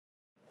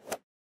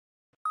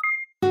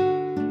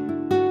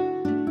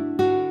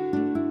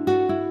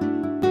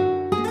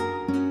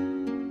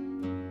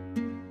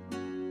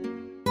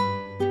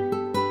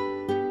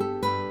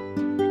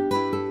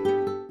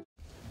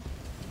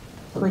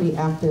pretty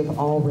active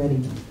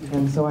already.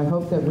 And so I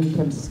hope that we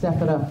can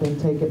step it up and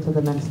take it to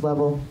the next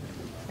level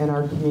in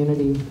our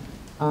community.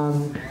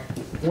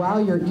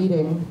 While you're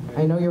eating,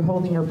 I know you're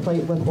holding your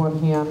plate with one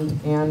hand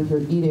and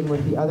you're eating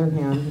with the other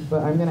hand,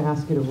 but I'm going to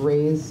ask you to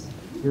raise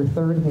your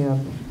third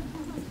hand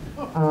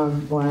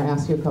when I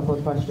ask you a couple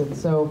of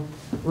questions. So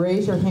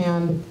raise your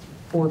hand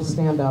or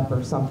stand up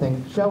or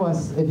something. Show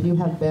us if you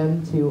have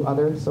been to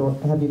other, so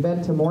have you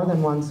been to more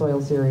than one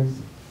soil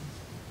series?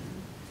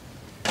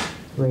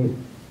 Great.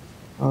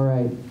 All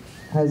right.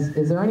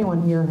 Is there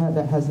anyone here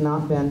that has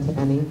not been to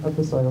any of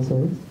the soil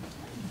series?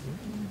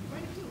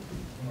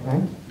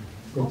 Okay,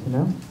 good to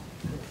know.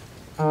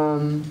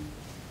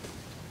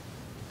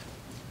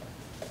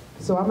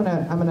 So I'm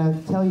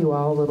gonna tell you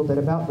all a little bit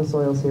about the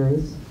soil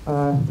series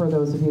for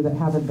those of you that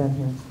haven't been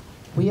here.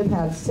 We have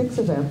had 6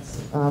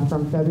 events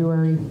from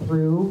February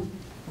through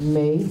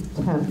May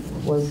 10th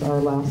was our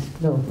last.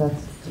 No,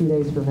 that's 2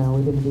 days from now.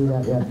 We didn't do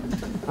that yet.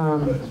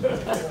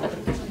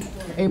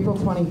 April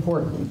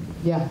 24th.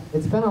 Yeah,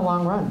 it's been a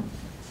long run.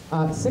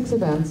 6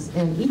 events,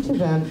 and each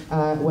event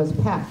was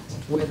packed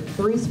with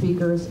 3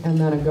 speakers and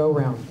then a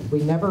go-round.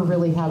 We never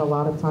really had a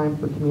lot of time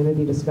for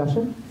community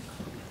discussion,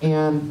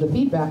 and the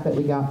feedback that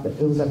we got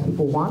was that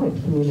people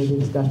wanted community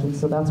discussion,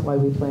 so that's why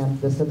we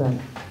planned this event.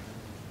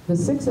 The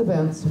 6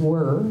 events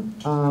were,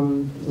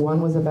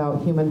 one was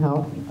about human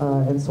health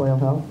and soil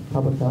health,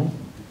 public health.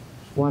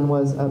 One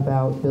was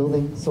about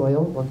building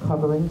soil, or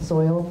covering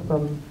soil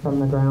from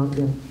the ground,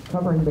 and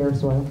covering bare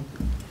soil.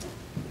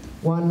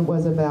 One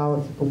was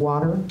about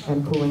water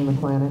and cooling the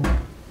planet.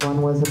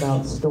 One was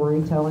about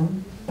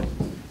storytelling,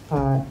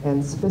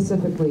 and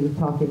specifically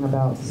talking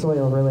about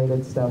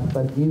soil-related stuff,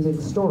 but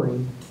using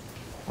story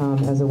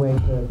as a way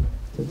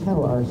to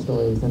tell our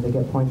stories and to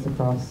get points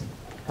across.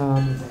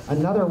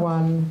 Another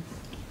one,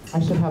 I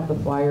should have the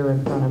flyer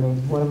in front of me.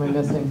 What am I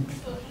missing?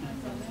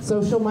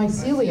 Social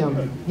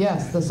mycelium.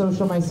 Yes, the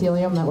social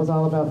mycelium, that was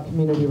all about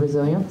community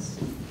resilience.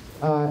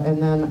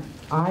 And then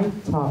I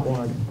taught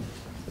one.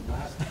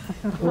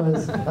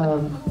 Was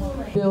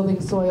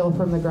building soil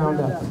from the ground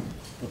up.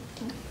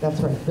 That's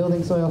right,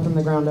 building soil from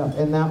the ground up,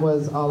 and that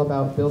was all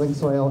about building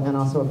soil and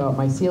also about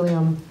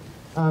mycelium.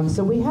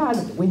 So we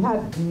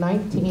had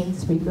 19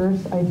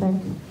 speakers, I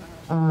think,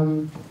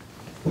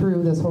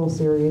 through this whole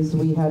series.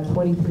 We had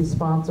 23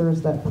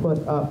 sponsors that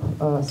put up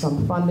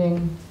some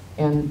funding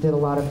and did a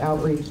lot of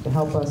outreach to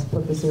help us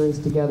put the series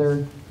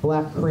together.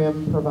 Black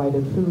Crim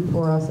provided food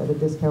for us at a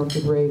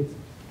discounted rate.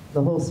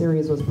 The whole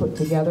series was put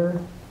together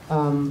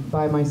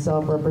by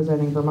myself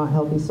representing Vermont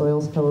Healthy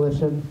Soils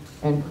Coalition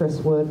and Chris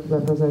Wood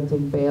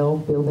representing BALE,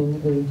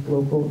 Building a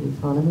Local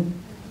Economy.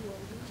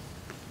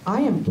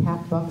 I am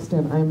Kat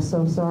Buxton. I am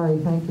so sorry.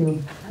 Thank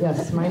you.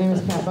 Yes, my name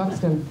is Kat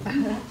Buxton.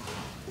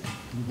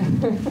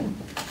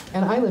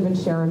 And I live in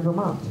Sharon,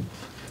 Vermont.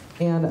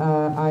 And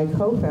I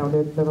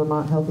co-founded the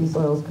Vermont Healthy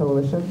Soils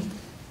Coalition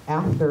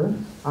after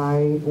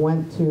I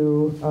went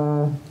to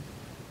a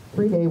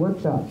 3-day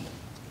workshop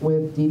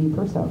with Dee Dee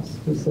Pershouse,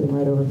 who's sitting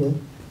right over here.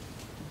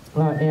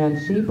 And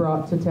she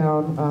brought to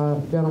town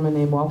a gentleman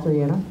named Walter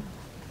Yana,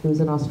 who's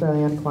an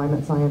Australian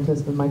climate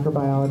scientist and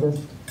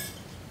microbiologist.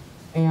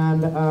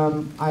 And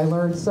I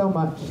learned so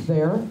much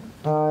there,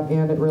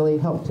 and it really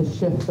helped to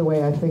shift the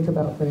way I think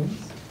about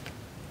things,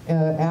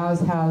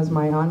 as has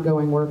my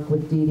ongoing work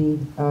with Dee Dee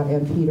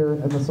and Peter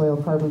and the Soil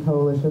Carbon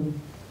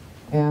Coalition.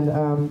 And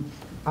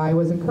I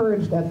was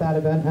encouraged at that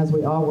event, as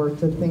we all were,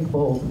 to think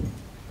bold,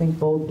 think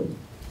boldly,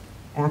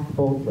 act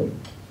boldly.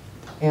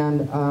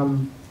 And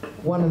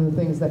one of the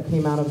things that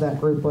came out of that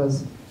group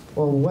was,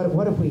 well,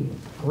 what if we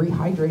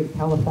rehydrate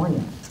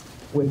California?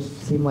 Which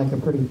seemed like a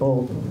pretty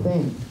bold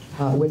thing,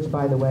 which,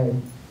 by the way,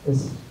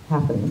 is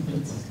happening.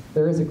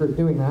 There is a group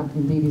doing that,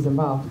 and Dee Dee's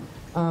involved.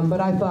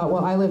 But I thought,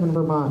 well, I live in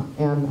Vermont,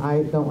 and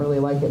I don't really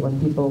like it when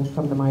people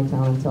come to my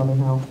town and tell me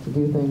how to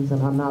do things,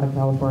 and I'm not a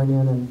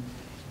Californian, and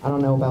I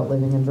don't know about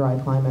living in dry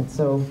climates,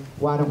 so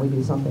why don't we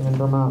do something in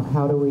Vermont?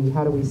 How do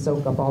we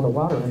soak up all the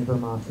water in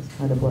Vermont is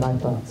kind of what I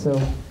thought.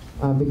 So.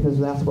 Because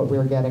that's what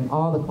we're getting.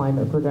 All the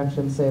climate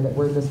projections say that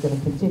we're just going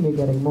to continue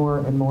getting more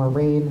and more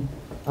rain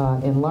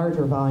in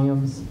larger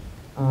volumes,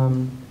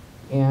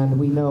 and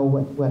we know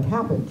what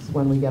happens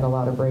when we get a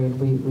lot of rain.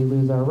 We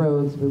lose our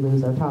roads, we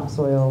lose our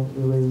topsoil,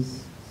 we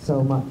lose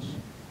so much,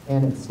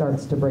 and it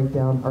starts to break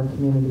down our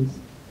communities.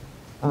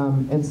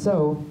 And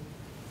so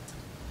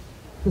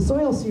the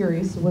soil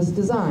series was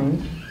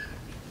designed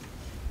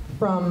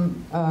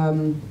from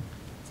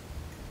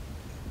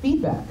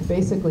feedback.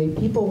 Basically,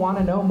 people want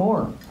to know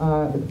more.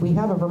 We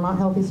have a Vermont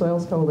Healthy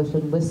Soils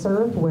Coalition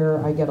listserv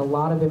where I get a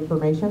lot of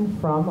information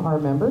from our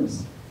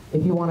members.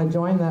 If you want to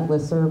join that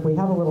listserv, we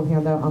have a little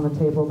handout on the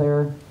table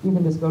there. You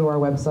can just go to our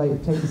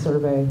website, take the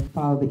survey,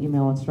 follow the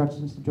email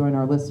instructions to join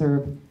our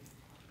listserv.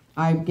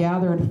 I've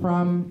gathered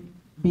from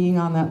being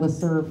on that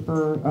listserv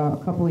for a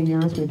couple of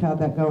years, we've had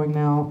that going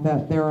now,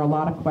 that there are a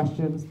lot of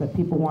questions, that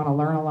people want to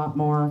learn a lot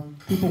more,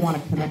 people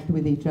want to connect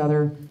with each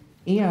other,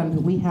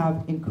 and we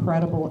have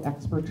incredible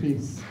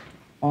expertise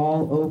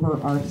all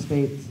over our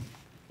states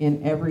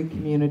in every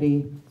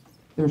community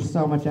There's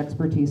so much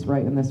expertise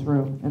right in this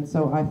room. And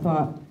so I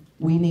thought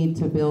we need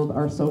to build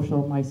our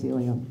social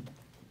mycelium.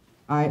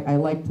 I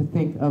like to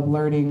think of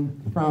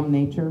learning from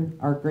nature.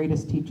 Our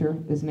greatest teacher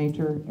is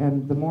nature,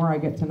 and the more I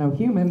get to know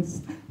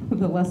humans,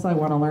 the less I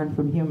want to learn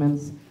from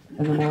humans,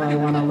 and the more I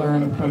want to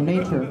learn from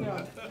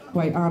nature,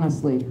 quite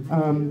honestly.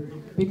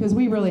 Because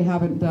we really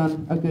haven't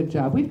done a good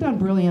job. We've done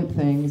brilliant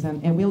things,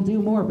 and we'll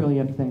do more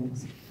brilliant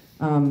things.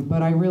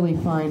 But I really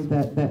find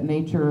that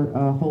nature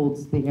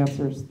holds the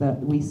answers that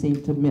we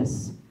seem to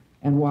miss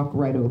and walk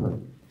right over.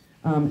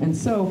 And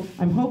so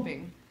I'm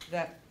hoping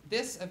that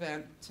this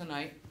event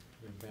tonight,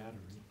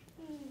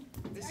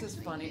 this is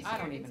funny, I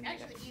don't even need it.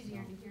 It's actually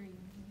easier to hear you.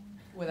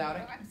 Without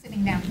it? I'm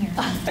sitting down here.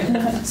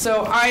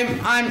 So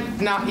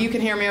I'm not, you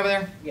can hear me over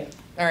there? Yeah.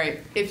 All right,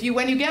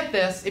 when you get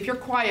this, if you're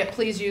quiet,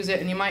 please use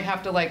it, and you might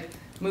have to like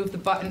move the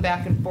button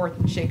back and forth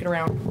and shake it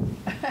around.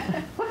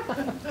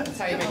 That's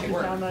how you make it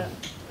work.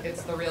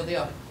 It's the real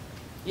deal.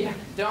 Yeah,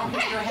 don't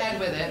hit your head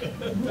with it.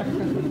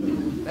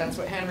 That's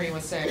what Henry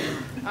was saying.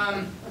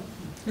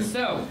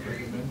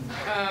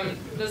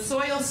 The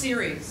Soil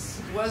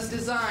Series was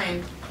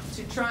designed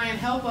to try and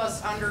help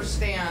us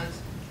understand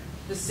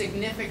the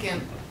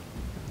significance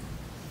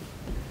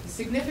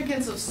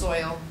of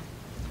soil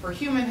for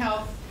human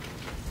health,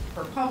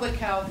 for public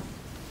health,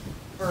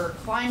 for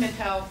climate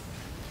health,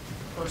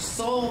 for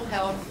soul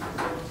health,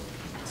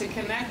 to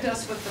connect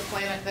us with the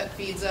planet that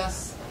feeds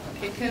us.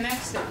 It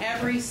connects to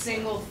every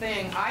single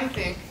thing, I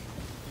think,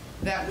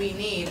 that we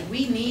need.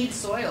 We need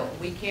soil.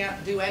 We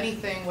can't do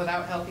anything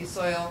without healthy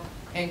soil.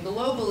 And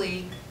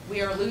globally,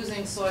 we are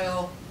losing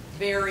soil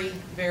very,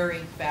 very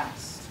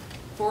fast.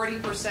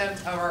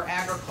 40% of our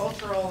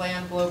agricultural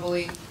land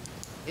globally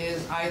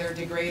is either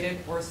degraded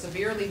or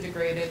severely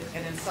degraded,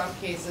 and in some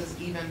cases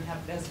even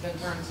has been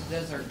turned to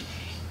desert,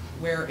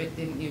 where it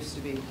didn't used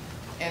to be.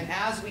 And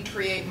as we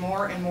create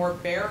more and more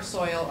bare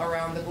soil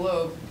around the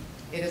globe,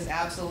 it is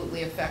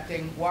absolutely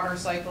affecting water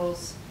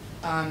cycles.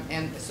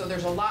 And so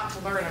there's a lot to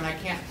learn, and I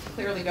can't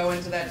clearly go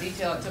into that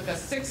detail. It took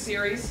us 6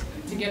 series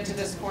to get to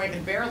this point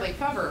and barely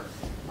cover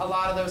a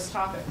lot of those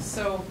topics.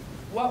 So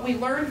what we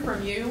learned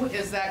from you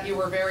is that you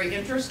were very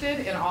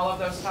interested in all of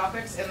those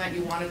topics and that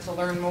you wanted to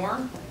learn more.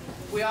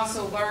 We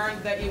also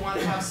learned that you want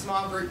to have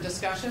small group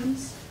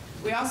discussions.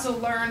 We also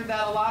learned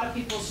that a lot of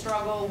people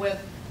struggle with,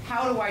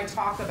 how do I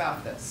talk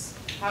about this?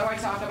 How do I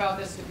talk about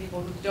this to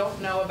people who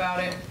don't know about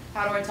it?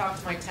 How do I talk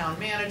to my town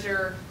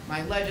manager,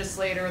 my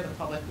legislator, the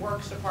public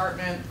works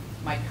department,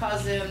 my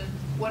cousin,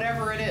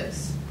 whatever it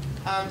is?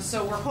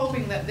 So we're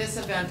hoping that this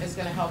event is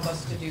going to help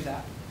us to do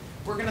that.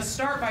 We're going to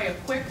start by a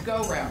quick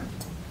go-round.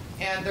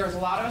 And there's a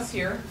lot of us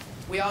here.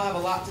 We all have a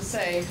lot to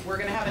say. We're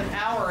going to have an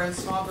hour in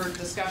small group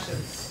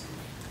discussions.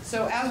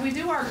 So as we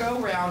do our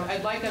go-round,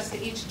 I'd like us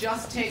to each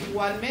just take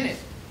 1 minute.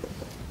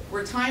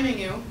 We're timing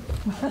you.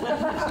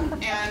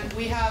 And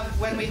we have,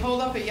 when we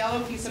hold up a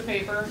yellow piece of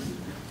paper,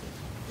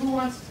 who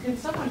wants to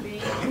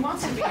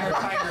be our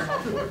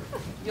timer?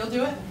 You'll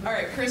do it? All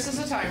right, Chris is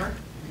a timer.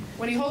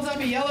 When he holds up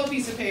a yellow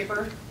piece of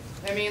paper,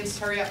 that means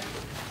hurry up.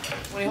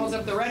 When he holds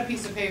up the red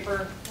piece of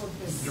paper,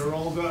 you're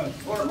all done.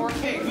 Or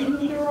pink.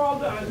 You're all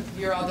done.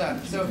 You're all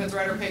done. So if it's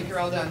red or pink, you're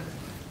all done.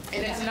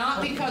 And it's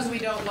not because we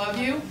don't love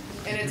you,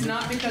 and it's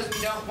not because we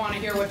don't want to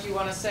hear what you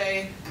want to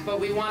say, but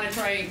we want to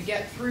try and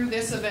get through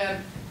this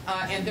event,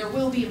 and there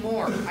will be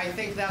more. I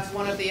think that's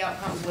one of the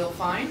outcomes we'll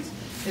find,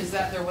 is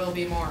that there will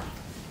be more.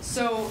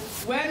 So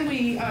when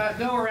we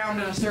go around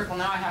in a circle,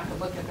 now I have to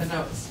look at the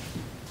notes.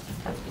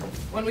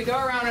 When we go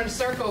around in a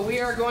circle,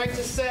 we are going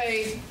to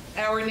say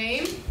our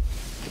name,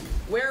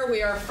 where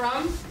we are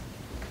from,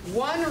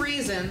 one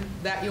reason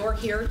that you're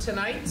here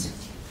tonight,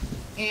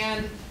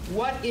 and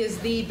what is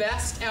the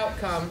best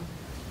outcome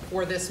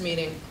for this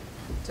meeting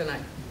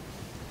tonight,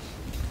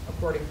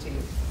 according to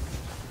you.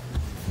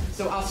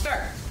 So I'll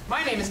start.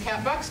 My name is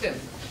Kat Buxton.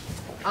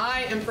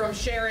 I am from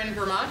Sharon,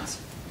 Vermont.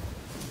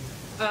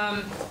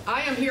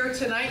 I am here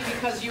tonight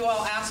because you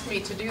all asked me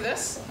to do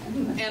this,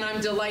 and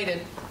I'm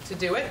delighted to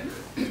do it.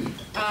 And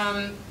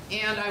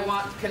I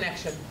want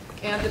connection.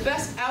 And the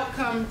best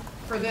outcome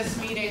for this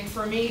meeting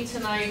for me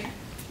tonight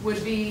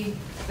would be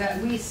that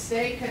we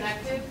stay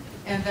connected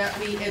and that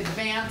we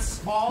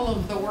advance all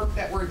of the work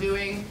that we're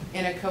doing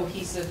in a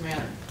cohesive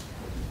manner.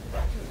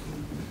 Are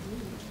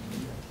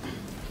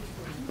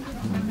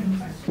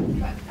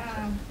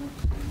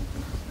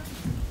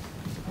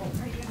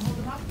you going to hold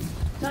them up?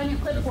 It's on your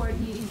clipboard. I'm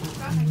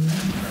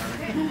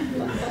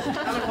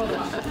gonna hold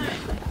them up.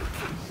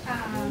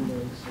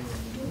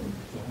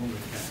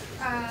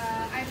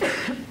 I'm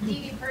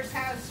Dee Dee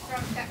Purshouse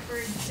from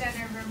Thetford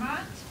Center,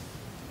 Vermont.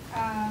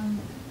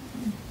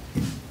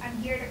 I'm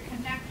here to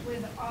connect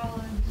with all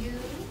of you,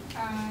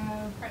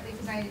 partly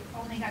because I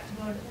only got to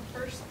go to the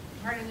first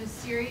part of this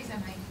series,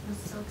 and I was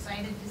so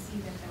excited to see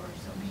that there were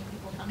so many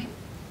people coming.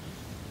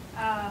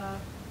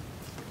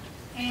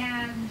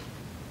 And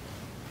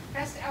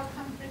best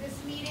outcome for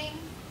this meeting,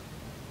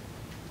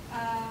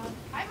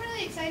 I'm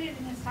really excited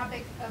in this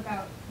topic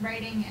about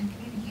writing and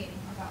communicating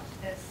about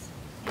this,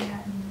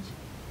 and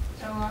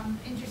so I'm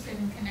interested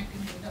in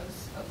connecting with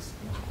those folks.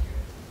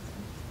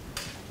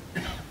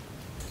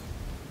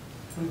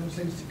 one of those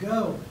things to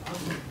go.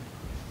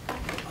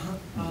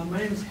 My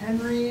name is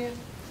Henry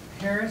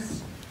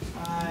Harris.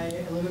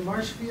 I live in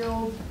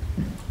Marshfield,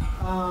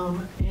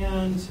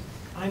 and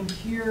I'm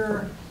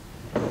here.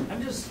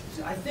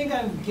 I think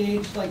I've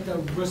gauged like the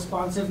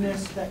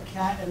responsiveness that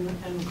Kat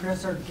and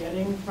Chris are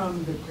getting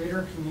from the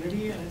greater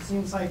community, and it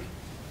seems like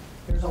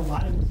there's a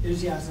lot of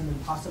enthusiasm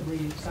and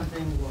possibly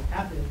something will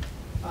happen,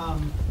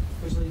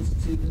 which leads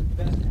to the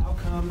best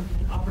outcome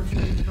and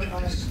opportunity for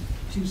us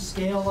to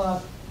scale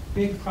up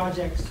big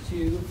projects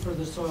for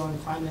the soil and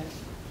climate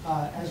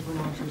as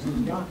Vermonters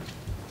and beyond.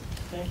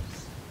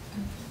 Thanks.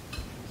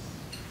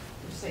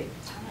 You're safe.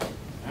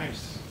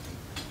 Nice.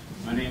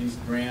 My name's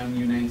Graham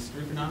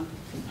Unang-Strukanok.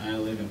 I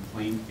live in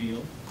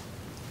Plainfield.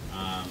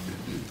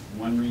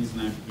 One reason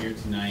I'm here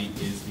tonight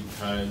is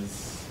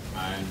because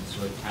I'm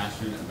sort of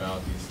passionate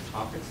about these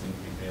topics and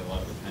think they have a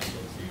lot of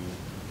potential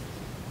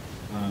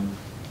to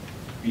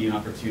be an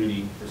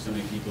opportunity for so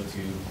many people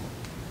to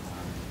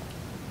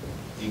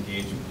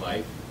engage with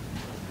life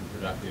in a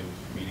productive,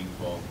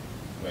 meaningful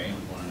way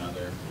with one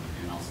another,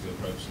 and also to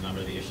approach a number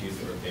of the issues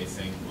that we're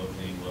facing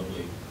locally and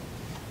globally.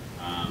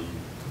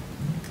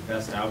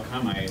 Best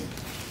outcome, I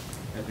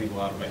think a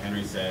lot of what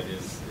Henry said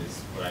is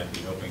what I'd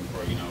be hoping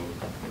for,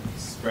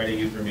 spreading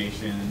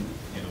information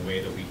in a way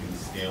that we can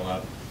scale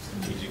up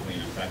strategically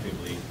and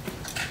effectively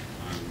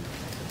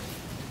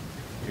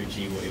to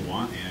achieve what we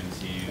want and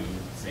to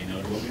say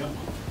no to what we don't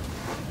want.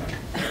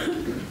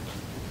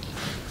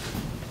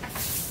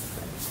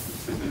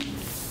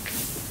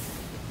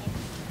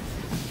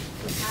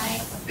 Hi.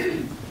 I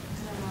don't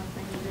know if I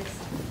knew this.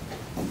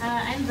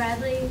 I'm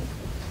Bradley.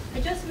 I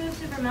just moved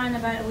to Vermont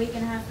about a week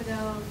and a half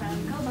ago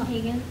from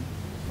Copenhagen.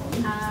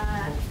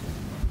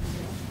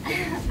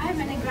 I'm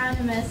an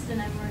agronomist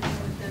and I'm working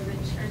with the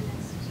Rich Earth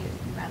Institute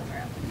in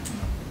Brattleboro.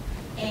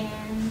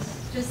 And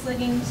just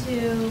looking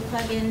to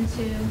plug in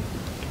to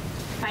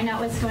find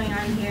out what's going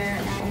on here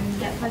and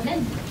get plugged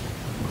in.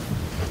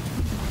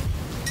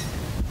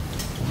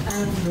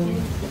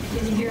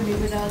 Can you hear me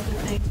without the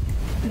thing?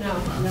 No.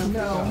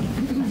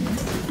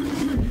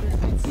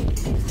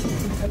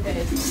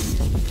 Okay.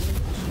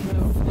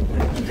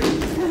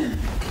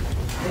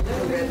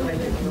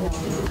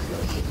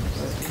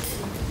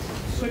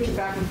 Switch it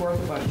back and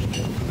forth a bunch.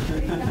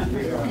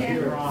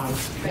 You're on.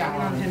 Back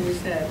on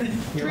Henry's head.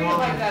 Treat it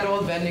like that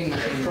old vending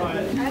machine.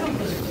 I don't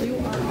think you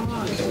are on.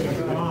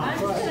 I'm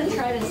just going to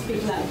try to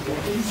speak loud.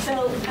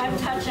 So I'm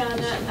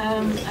Tatjana.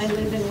 I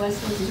live in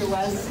Westminster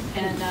West,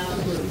 and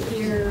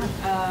here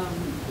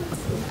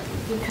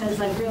because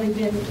I've really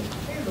been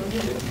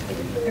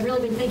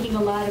thinking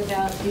a lot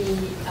about the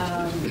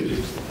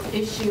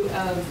issue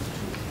of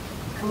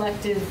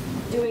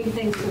doing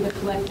things for the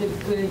collective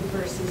good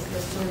versus the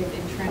sort of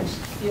entrenched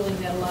feeling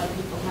that a lot of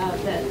people have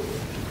that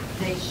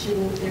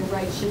their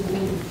rights shouldn't be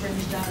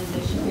infringed on and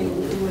they should be able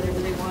to do whatever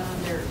they want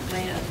on their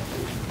land,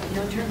 in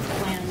terms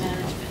of land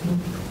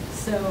management.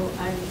 So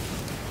I'm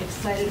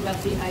excited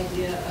about the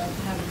idea of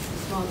having some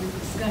small group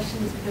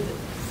discussions because it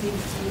seems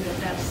to me that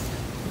that's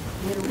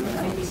where we can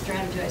maybe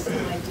strategize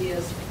some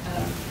ideas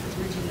with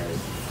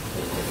originators.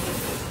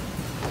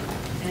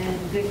 And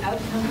the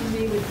outcome for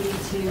me would be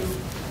to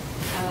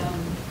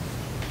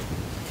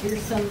hear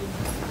some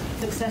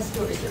success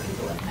stories that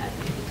people have had.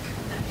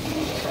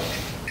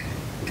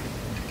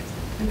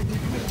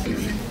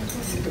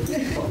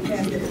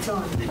 It's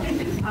on.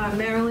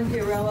 Marilyn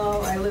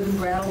Fiorello. I live in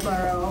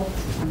Brattleboro.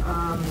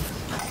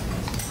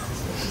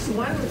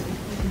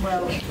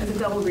 There's a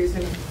double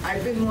reason.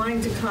 I've been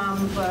wanting to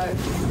come, but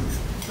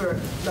for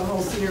the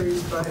whole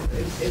series, but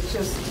it's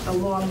just a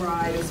long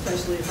ride,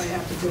 especially if I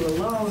have to do it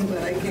alone.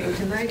 But I came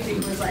tonight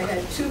because I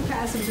had 2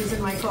 passengers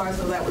in my car,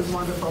 so that was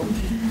wonderful,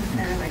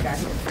 and I got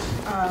here.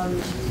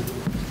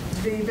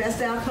 The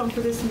best outcome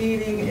for this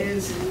meeting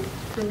is,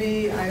 for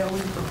me, I've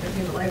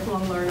been a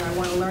lifelong learner. I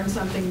want to learn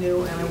something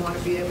new, and I want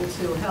to be able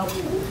to help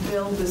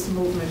build this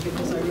movement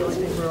because I really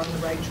think we're on the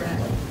right track.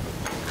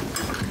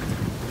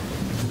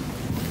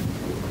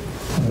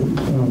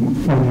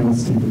 My name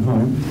is Stephen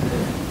Hine.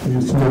 I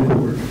used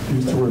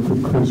to work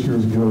with Chris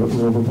years ago at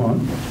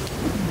Vermont,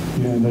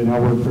 and I now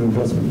work for an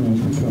investment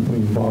management company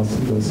in Boston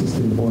that does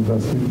sustainable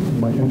investing. And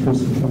my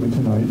interest in coming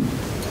tonight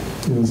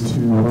is to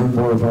learn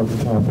more about the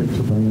topic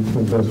to bring it to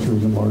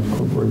investors and large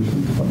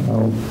corporations about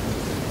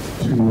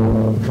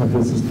how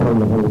this is part of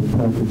the whole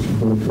package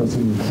for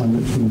addressing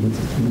climate change and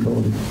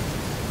sustainability.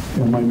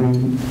 And my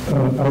main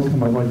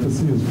outcome I'd like to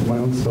see is for my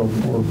own self,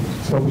 more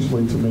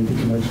selfishly, to make a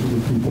connection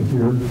with people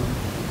here,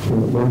 to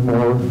learn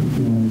more,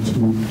 and to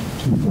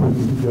work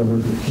together in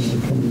the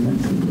coming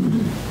months.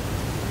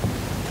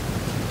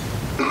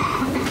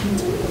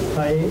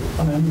 Hi,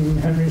 I'm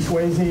Henry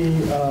Swayze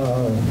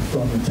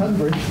from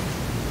Tunbridge,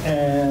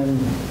 and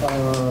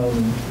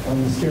on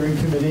the steering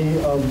committee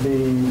of the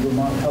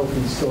Vermont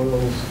Healthy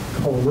Soils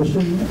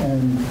Coalition,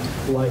 and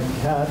like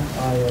Kat,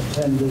 I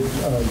attended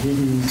Dee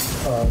Dee's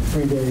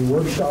 3-day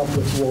workshop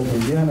with Walter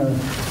Vienna,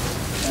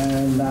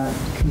 and that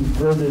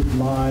converted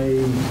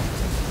my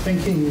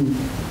thinking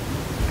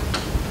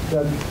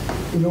that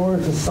in order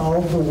to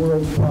solve the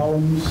world's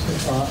problems,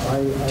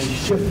 I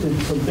shifted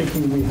from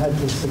thinking we had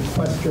to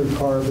sequester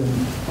carbon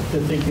to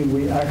thinking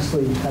we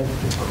actually had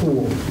to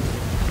cool.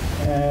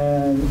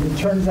 And it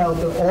turns out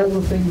that all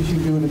the things you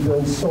do to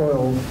build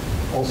soil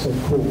also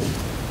cool.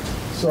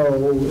 So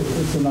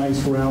it's a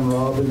nice round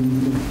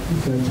robin.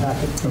 You can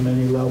attack it from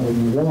any level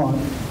you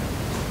want.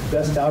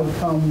 Best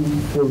outcome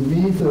for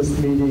me for this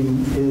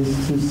meeting is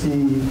to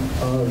see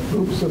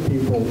groups of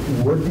people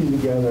working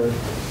together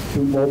to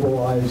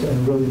mobilize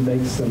and really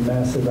make some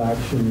massive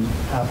action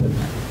happen,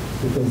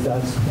 because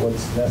that's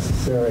what's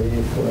necessary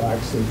if we're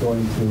actually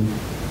going to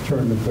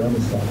turn the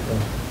thermostat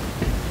down.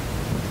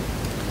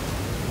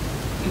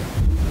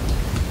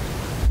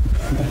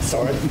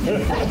 Sorry.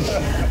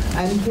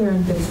 I'm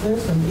Karen Bisler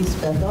from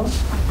East Bethel,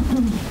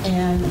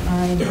 and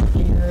I'm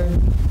here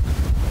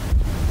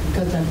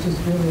because I've just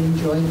really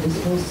enjoyed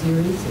this whole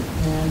series,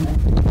 and I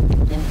think the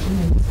connection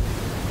is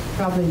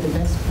probably the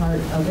best part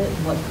of it,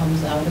 what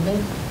comes out of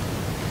it.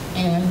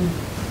 And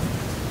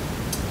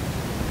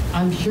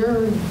I'm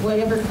sure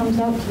whatever comes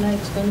out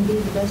tonight's going to be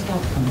the best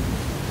outcome.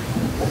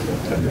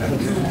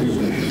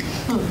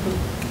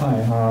 Hi,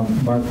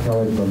 Mark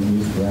Kelly from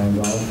East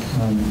Randolph.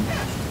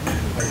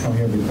 I come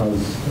here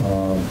because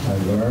I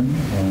learned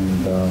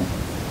and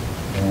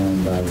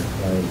I've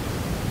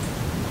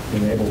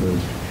been able to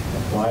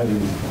apply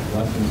these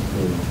lessons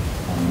to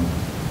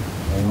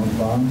my own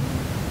farm.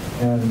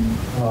 And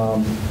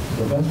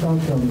the best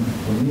outcome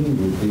for me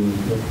would be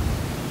if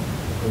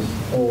this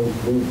whole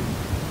group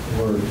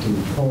were to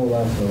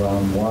coalesce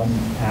around one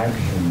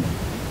action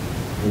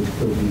which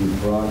could be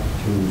brought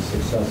to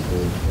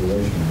successful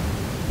fruition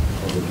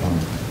over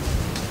time.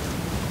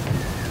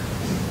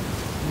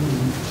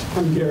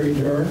 I'm Gary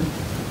Durr.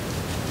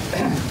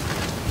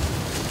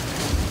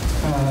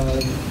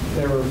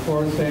 There were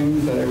 4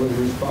 things that I was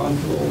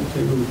responsible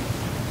to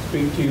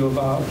speak to you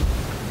about.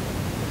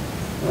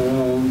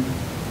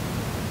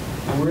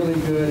 I'm really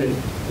good at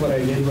what I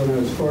did when I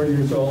was 4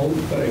 years old,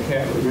 but I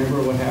can't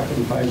remember what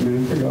happened 5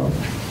 minutes ago.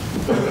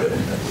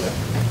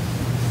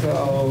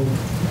 So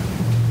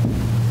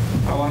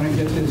I want to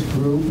get this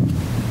group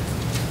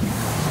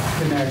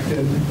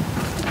connected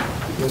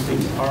with the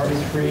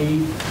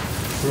R3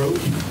 group.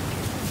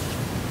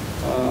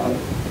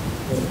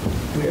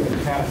 We have a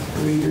task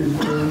leaders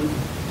group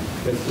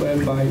that's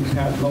led by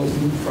Pat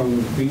Moulton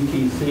from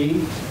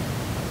VTC,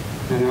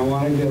 and I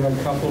want to get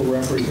a couple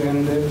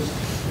representatives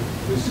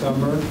this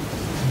summer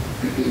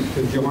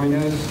to join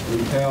us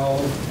and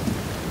tell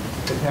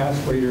the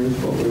task leaders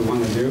what we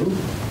want to do.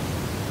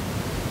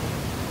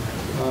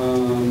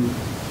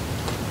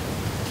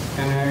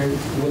 And I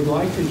would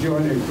like to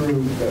join a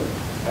group that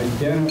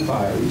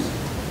identifies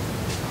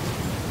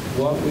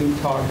what we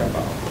talk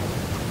about,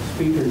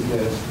 speakers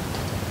list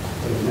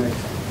for the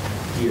next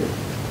year.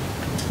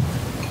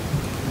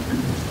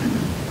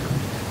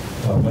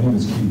 My name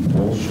is Keith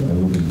Walsh. I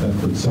live in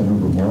Bedford Center,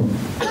 Vermont.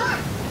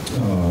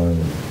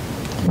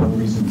 One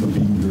reason for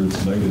being here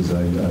tonight is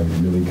I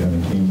really kind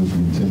of came with the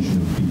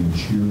intention of being a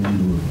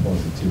cheerleader of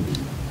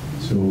positivity.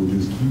 So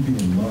just keeping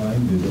in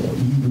mind that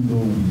even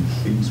though we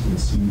face what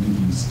seem to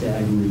be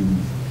staggering,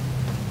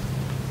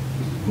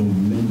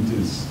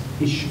 momentous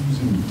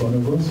issues in front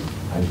of us,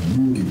 I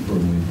really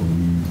firmly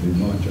believe that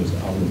not just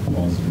our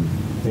positive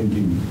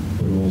thinking,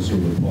 but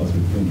also the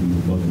positive thinking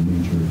of Mother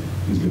Nature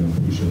is going to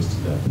push us to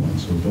that point.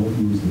 So don't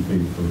lose the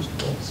faith, first of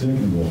all.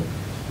 Second of all,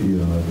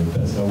 the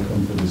best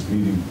outcome for this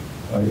meeting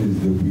is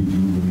that we do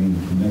remain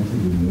connected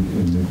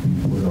and that we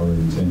put our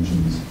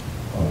intentions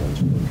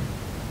to work.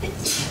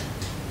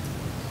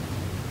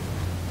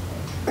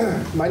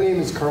 My name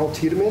is Carl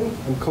Tiedemann.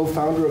 I'm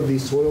co-founder of the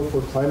Soil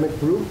for Climate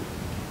group.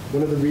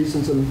 One of the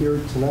reasons I'm here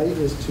tonight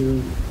is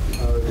to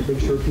make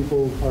sure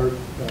people are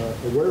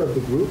aware of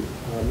the group.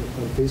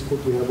 On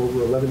Facebook, we have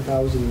over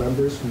 11,000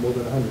 members from more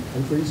than 100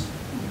 countries.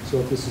 So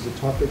if this is a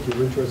topic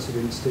you're interested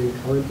in staying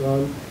current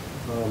on,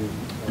 I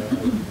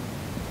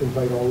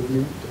invite all of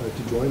you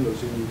to join,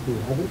 those of you who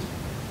haven't.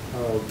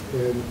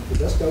 And the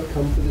best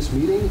outcome for this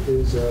meeting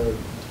is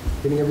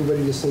getting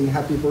everybody to sing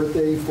happy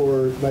birthday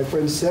for my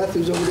friend Seth,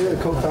 who's over there,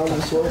 the co-founder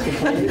of Soil for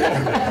Climate.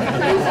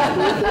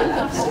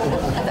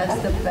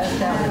 That's the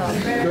best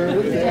outcome.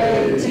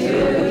 Birthday to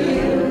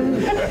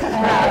you.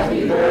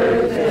 Happy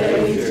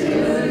birthday to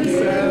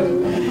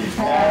you.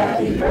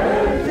 Happy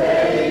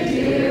birthday,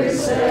 dear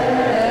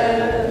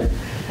Seth.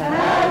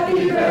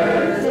 Happy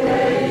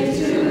birthday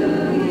to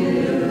you.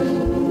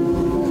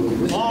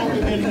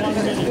 Longer than 1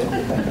 minute.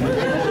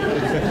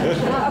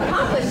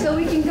 Accomplished, so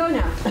we can go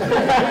now.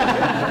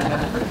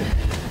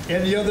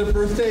 Any other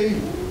birthday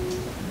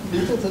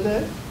people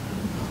today?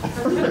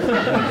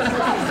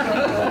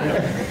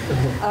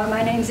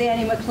 My name's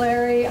Annie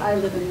McClary. I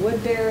live in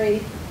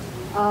Woodbury.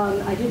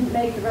 I didn't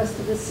make the rest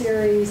of the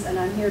series, and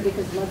I'm here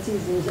because mud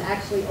season is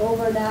actually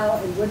over now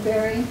in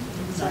Woodbury,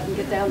 so I can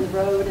get down the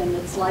road, and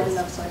it's light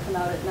enough so I come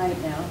out at night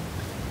now.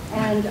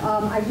 And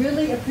I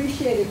really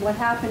appreciated what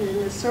happened in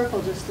this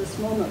circle just this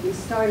moment. We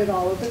started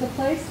all over the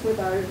place with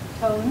our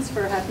tones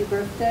for happy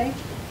birthday,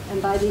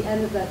 And by the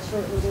end of that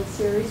short little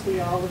series, we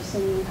all were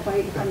singing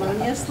quite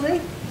harmoniously.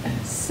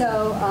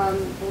 So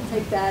we'll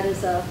take that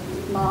as a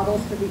model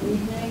for the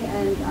evening.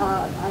 And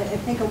I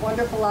think a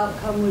wonderful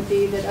outcome would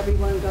be that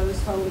everyone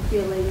goes home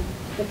feeling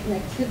the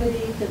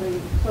connectivity, feeling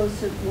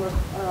closer, more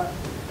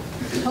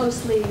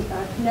closely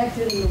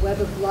connected in the web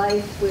of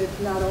life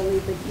with not only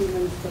the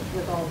humans, but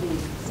with all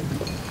beings.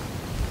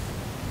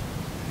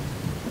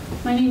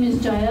 My name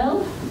is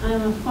Jael.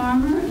 I'm a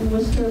farmer in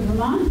Worcester,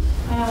 Vermont.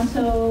 I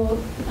also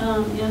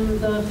am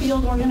the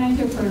field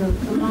organizer for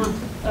Vermont,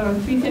 or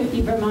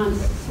 350 Vermont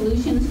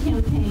Solutions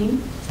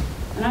campaign.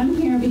 And I'm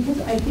here because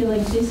I feel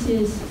like this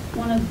is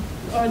one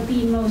of, or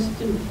the most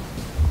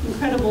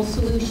incredible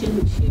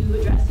solution to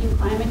addressing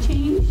climate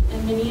change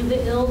and many of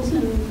the ills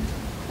in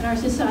our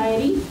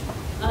society.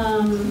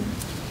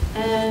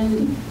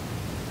 And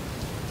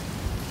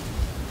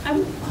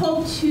I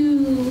hope to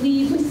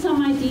leave with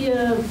some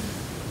idea of,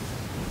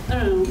 I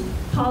don't know,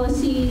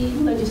 policy,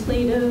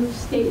 legislative,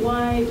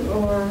 statewide,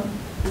 or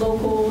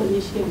local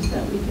initiatives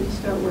that we can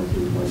start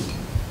working towards.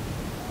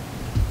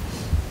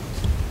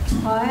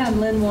 Hi, I'm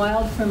Lynn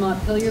Wild from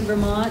Montpelier,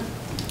 Vermont,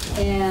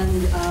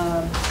 and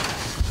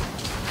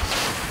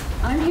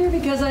I'm here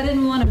because I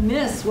didn't want to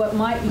miss what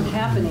might be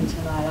happening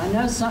tonight. I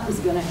know something's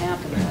going to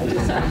happen.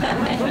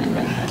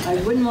 I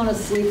wouldn't want to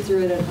sleep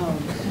through it at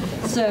home.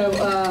 So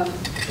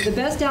the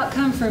best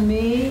outcome for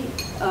me,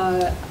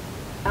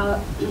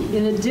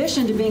 in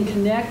addition to being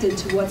connected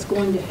to what's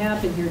going to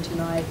happen here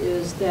tonight,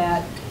 is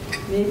that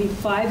maybe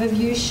 5 of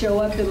you show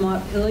up in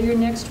Montpelier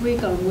next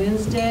week on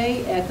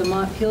Wednesday at the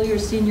Montpelier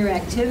Senior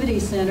Activity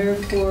Center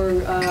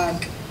for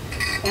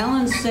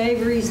Alan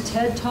Savory's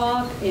TED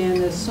Talk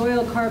and the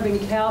Soil Carbon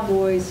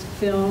Cowboys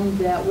film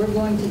that we're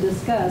going to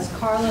discuss.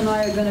 Carl and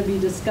I are going to be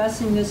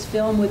discussing this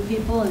film with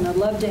people, and I'd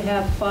love to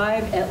have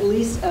 5 at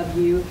least of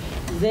you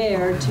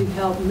there to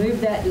help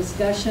move that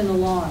discussion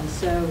along.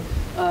 So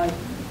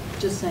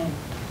just saying.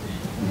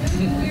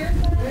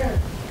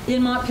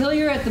 In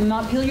Montpelier at the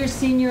Montpelier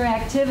Senior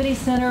Activity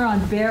Center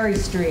on Berry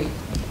Street.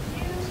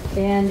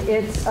 And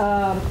it's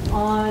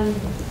on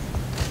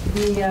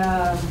the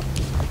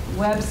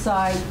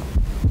website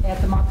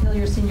at the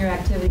Montpelier Senior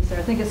Activity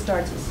Center. I think it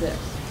starts at 6.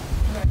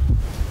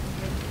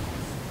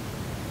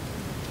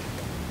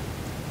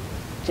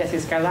 Jesse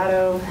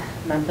Scarlato,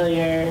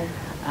 Montpelier.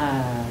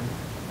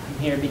 I'm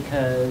here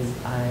because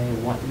I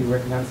want to be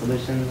working on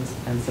solutions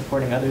and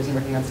supporting others in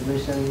working on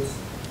solutions.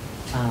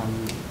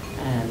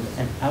 And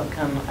an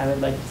outcome I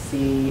would like to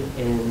see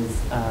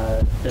is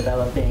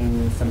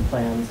developing some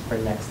plans for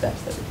next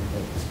steps that we can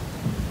take.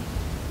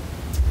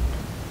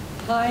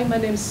 Hi, my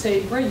name's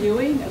Sabra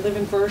Ewing. I live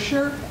in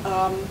Berkshire.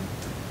 I'm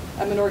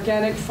an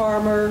organic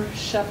farmer,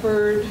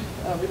 shepherd.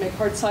 We make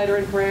hard cider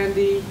and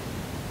brandy.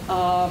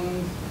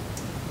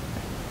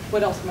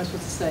 What else am I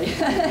supposed to say?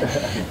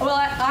 Well,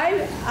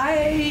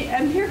 I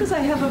am here because I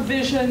have a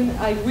vision.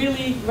 I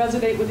really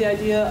resonate with the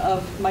idea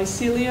of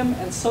mycelium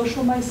and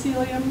social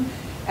mycelium.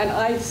 And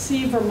I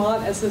see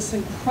Vermont as this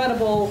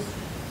incredible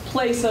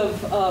place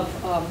of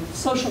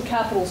social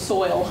capital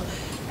soil.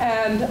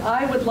 And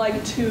I would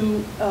like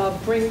to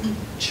bring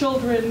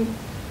children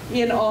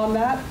in on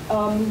that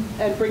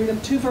and bring them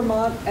to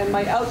Vermont. And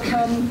my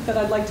outcome that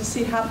I'd like to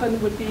see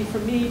happen would be for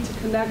me to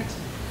connect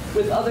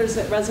with others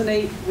that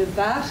resonate with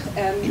that,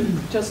 and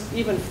just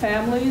even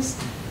families.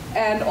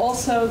 And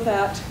also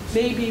that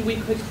maybe we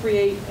could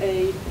create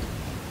a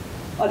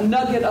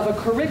nugget of a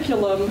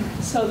curriculum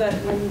so that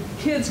when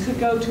kids could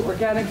go to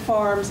organic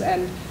farms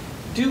and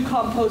do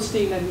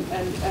composting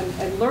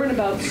and learn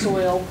about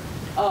soil,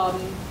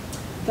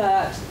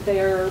 that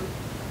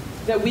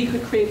we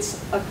could create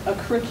a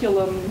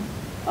curriculum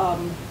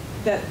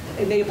that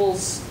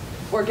enables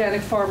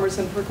organic farmers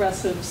and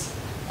progressives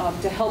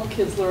to help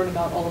kids learn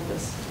about all of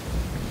this.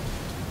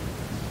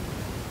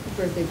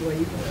 Birthday boy,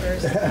 you go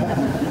first.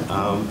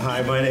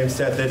 Hi, my name's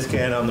Seth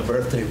Itzkan. I'm the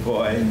birthday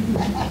boy,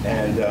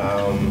 and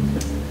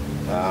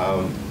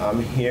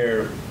I'm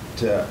here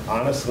to,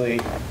 honestly,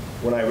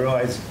 when I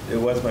realized it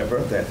was my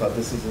birthday, I thought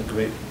this is a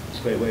great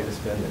way to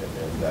spend it,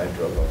 and I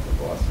drove up from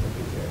Boston to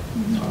be here.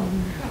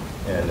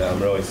 And I'm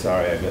really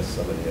sorry I missed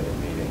some of the other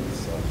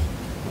meetings.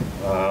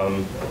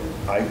 So.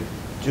 I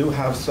do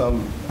have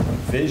some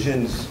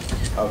visions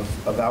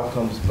of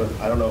outcomes, but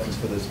I don't know if it's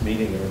for this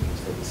meeting or if it's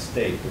for the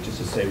state. But just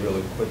to say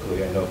really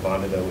quickly, I know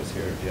Vandana was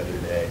here the other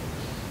day.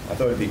 I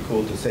thought it'd be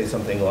cool to say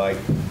something like,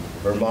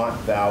 Vermont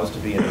vows to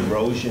be an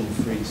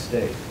erosion-free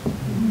state.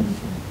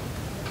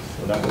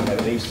 We're not going to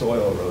have any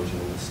soil erosion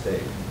in the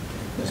state.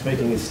 Just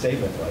making a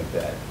statement like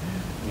that,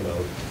 you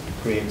know,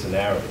 creates a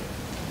narrative.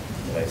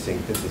 And I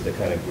think this is the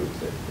kind of group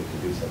that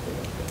could do something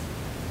like that.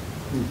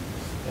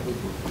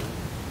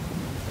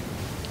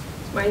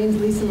 My name is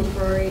Lisa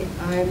McCrory.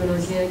 I'm an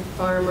organic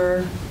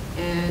farmer,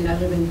 and I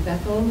live in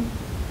Bethel,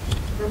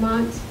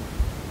 Vermont.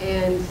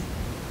 And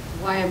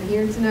why I'm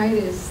here tonight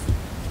is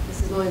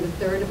this is only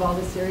the 3rd of all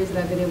the series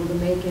that I've been able to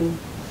make, and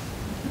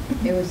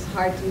it was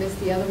hard to miss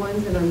the other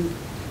ones, and I'm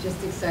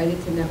just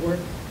excited to network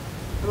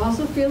I'm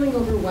also feeling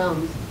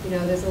overwhelmed. You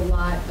know, there's a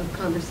lot of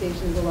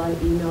conversations, a lot of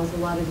emails, a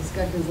lot of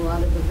discussions, a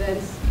lot of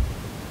events,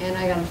 and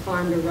I got a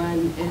farm to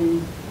run,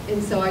 and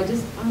so I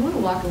want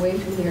to walk away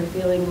from here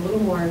feeling a little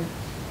more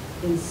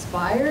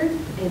inspired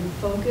and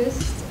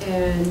focused,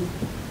 and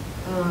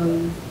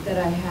that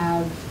I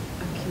have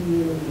a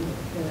community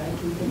that I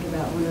can think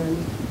about when I'm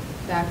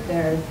back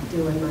there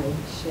doing my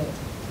shit.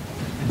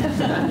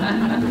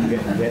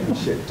 Getting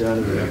shit done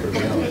in the Upper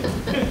Valley.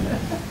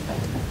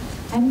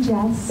 I'm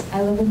Jess.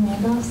 I live in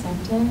Randolph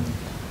Center.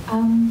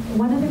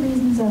 One of the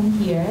reasons I'm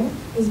here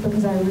is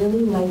because I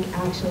really like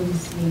actually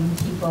seeing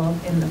people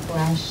in the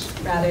flesh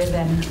rather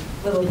than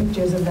little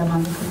pictures of them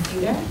on the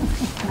computer.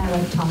 And I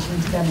like talking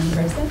to them in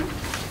person.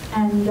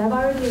 And I've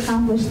already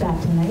accomplished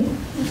that tonight.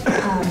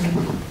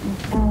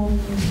 And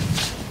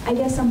I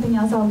guess something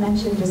else I'll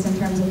mention just in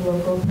terms of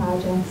local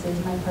projects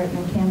is my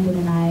partner Camden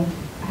and I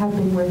have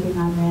been working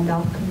on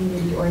Randolph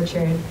Community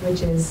Orchard,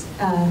 which is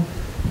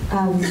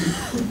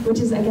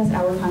I guess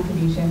our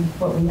contribution,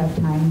 what we have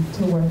time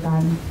to work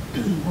on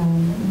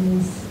in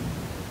this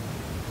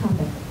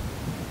topic.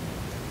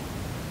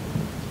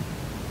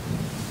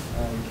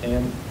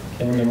 I'm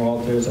Camden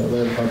Walters. I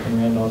live up in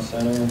Randolph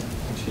Center.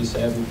 Like she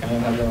said,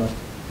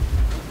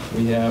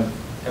 we have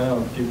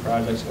a few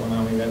projects going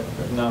on. We got a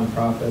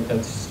nonprofit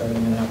that's starting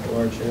an apple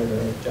orchard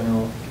or a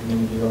general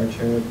community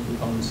orchard. We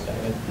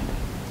homestead,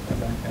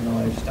 that kind of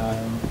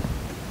lifestyle.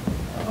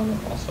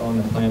 Also on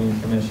the planning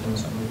commission,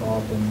 so I'm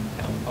involved in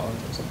town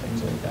politics and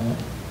things like that.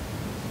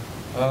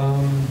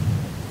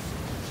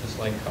 Just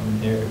like coming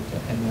here to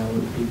hang out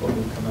with people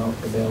who come out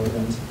for Vail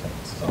events.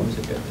 It's always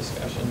a good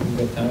discussion, a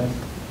good time.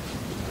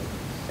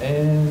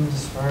 And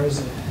as far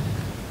as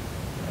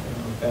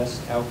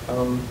best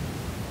outcome,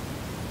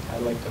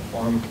 I'd like to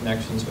form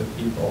connections with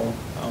people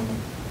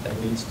that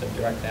leads to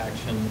direct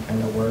action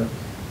kind of work,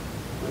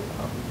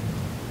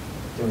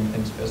 doing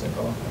things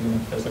physical. I'm in a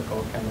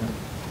physical kind of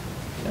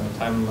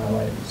time in my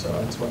life, so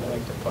that's what I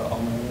like to put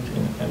all my energy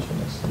and attention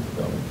is into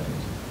building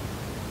things.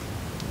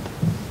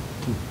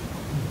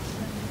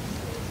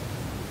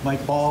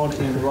 Mike Bald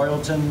in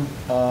Royalton.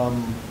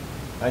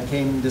 I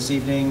came this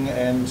evening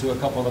and to a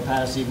couple of the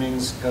past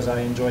evenings because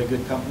I enjoy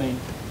good company.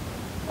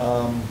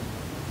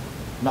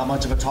 Not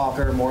much of a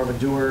talker, more of a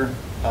doer.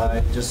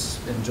 I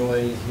just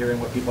enjoy hearing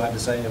what people have to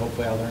say.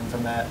 Hopefully I'll learn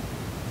from that.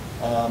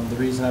 The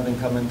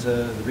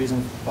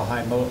reason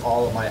behind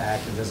all of my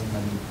activism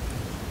and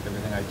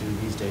everything I do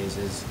these days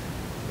is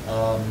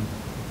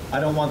I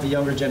don't want the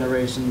younger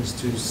generations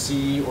to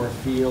see or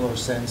feel or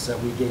sense that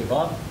we gave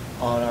up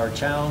on our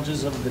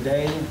challenges of the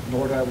day,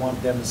 nor do I want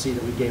them to see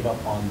that we gave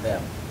up on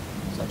them.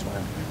 So that's why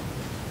I'm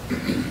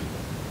here.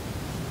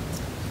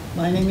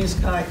 My name is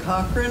Kai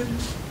Cochran.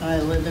 I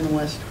live in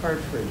West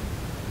Hartford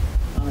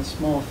on a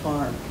small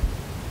farm.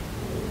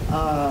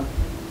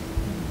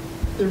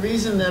 The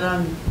reason that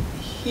I'm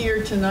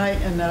here tonight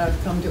and that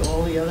I've come to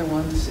all the other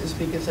ones is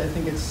because I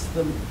think it's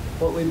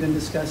what we've been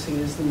discussing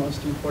is the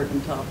most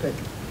important topic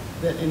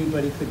that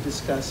anybody could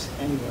discuss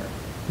anywhere.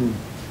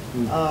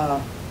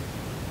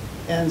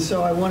 And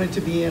so I wanted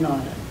to be in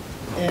on it.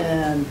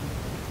 And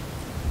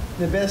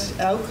the best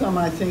outcome,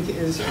 I think,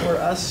 is for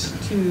us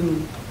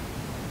to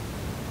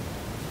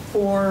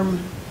form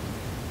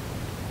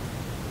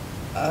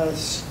a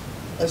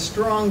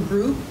strong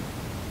group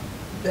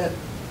that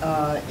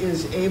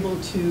is able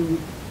to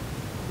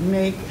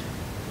make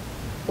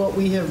what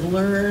we have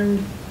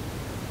learned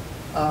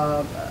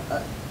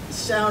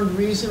sound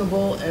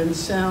reasonable and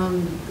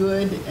sound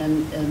good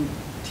and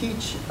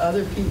teach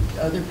other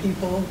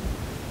people.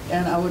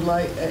 And I would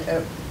like,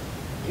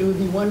 it would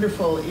be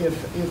wonderful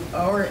if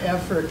our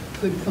effort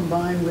could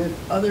combine with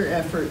other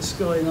efforts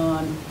going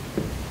on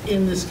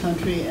in this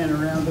country and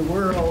around the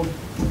world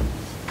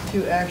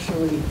to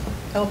actually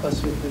help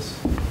us with this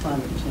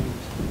climate change.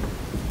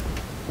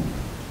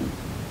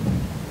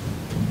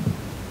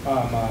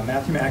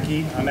 Matthew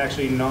Mackey. I'm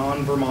actually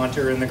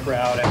non-Vermonter in the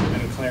crowd. I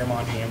live in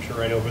Claremont, New Hampshire,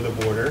 right over the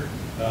border.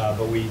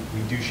 But we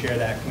do share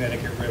that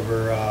Connecticut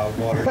River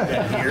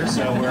watershed here,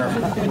 so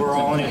we're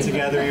all in it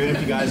together, even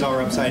if you guys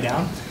are upside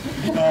down.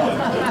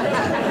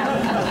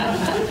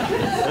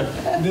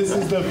 This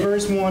is the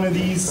first one of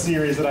these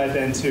series that I've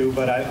been to,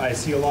 but I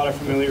see a lot of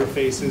familiar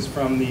faces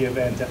from the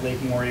event at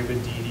Lake Morey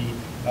with Dee Dee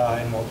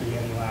and Walter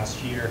Yanni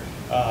last year.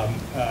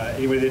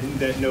 Anybody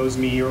that knows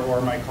me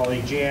or my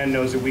colleague Jan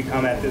knows that we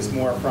come at this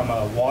more from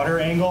a water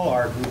angle.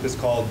 Our group is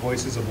called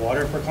Voices of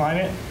Water for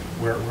Climate.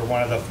 We're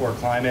one of the 4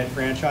 climate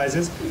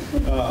franchises.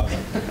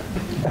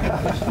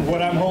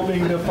 What I'm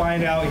hoping to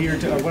find out here,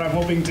 what I'm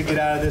hoping to get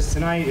out of this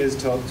tonight is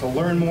to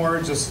learn more,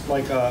 just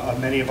like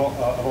many have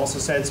also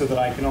said, so that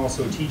I can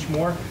also teach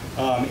more,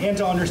 and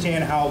to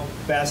understand how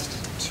best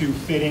to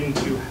fit in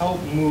to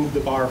help move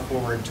the bar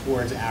forward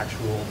towards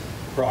actual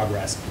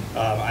progress.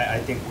 I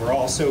think we're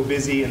all so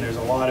busy and there's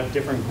a lot of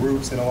different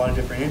groups and a lot of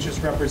different interests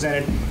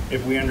represented.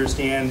 If we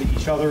understand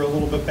each other a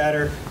little bit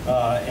better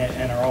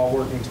and are all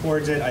working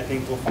towards it, I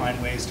think we'll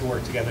find ways to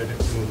work together to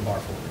move the bar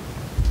forward.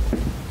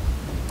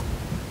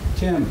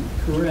 Tim,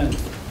 Corinne,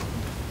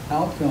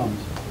 outcomes,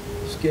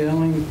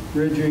 scaling,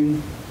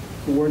 bridging,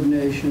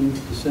 coordination,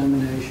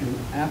 dissemination,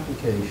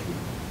 application.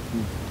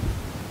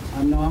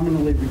 I'm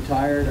nominally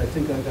retired. I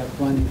think I've got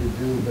plenty to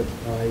do, but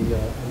I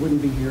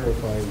wouldn't be here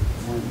if I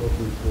weren't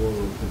looking for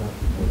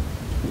productive work.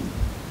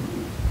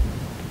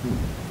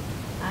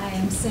 I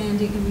am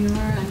Sandy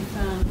Gamure. I'm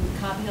from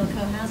Copy Hill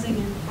Co-Housing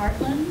in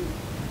Heartland.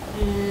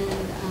 And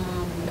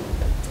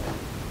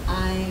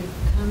I've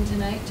come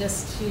tonight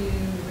just to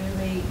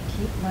really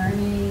keep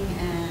learning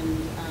and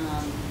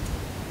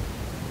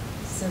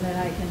so that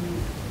I can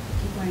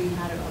keep learning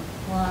how to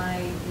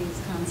apply these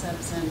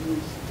concepts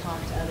and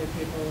talk to other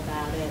people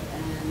about it.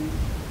 And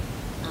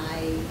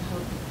I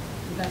hope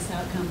the best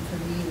outcome for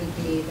me would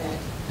be that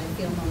I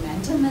feel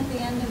momentum at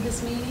the end of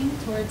this meeting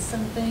towards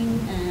something,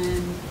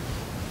 and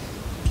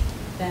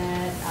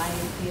that I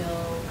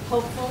feel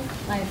hopeful.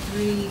 I have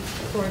 3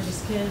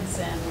 gorgeous kids,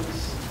 and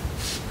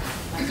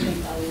I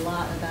think a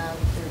lot about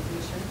their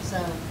future.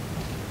 So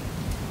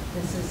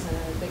this is a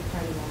big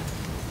part of that.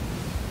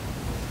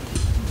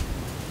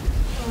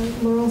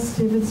 Laurel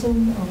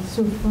Stevenson,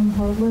 also from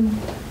Heartland.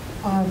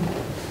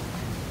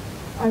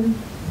 I'm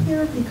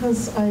here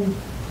because I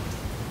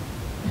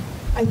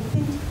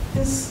think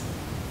this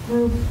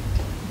group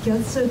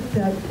gets it,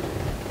 that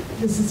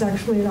this is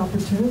actually an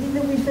opportunity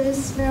that we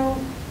face now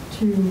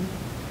to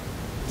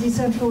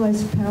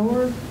decentralize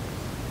power.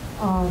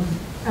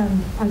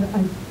 And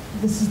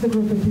this is the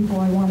group of people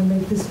I want to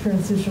make this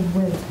transition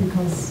with,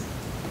 because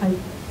I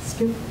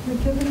skipped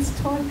McKibben's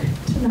talk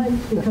tonight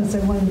because I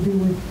wanted to be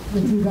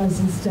with you guys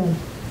instead,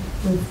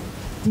 with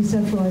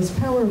decentralized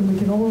power, and we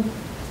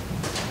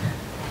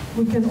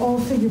can all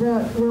figure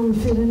out where we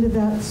fit into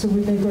that so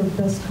we make our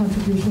best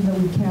contribution that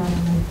we can.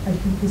 And I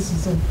think this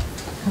is a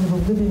kind of a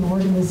living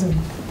organism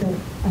that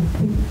I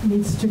think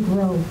needs to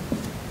grow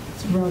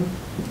throughout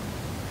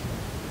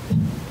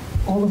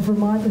all of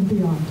Vermont and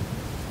beyond.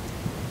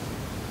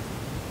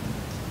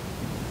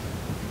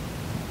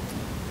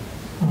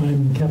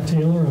 I'm Cap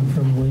Taylor. I'm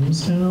from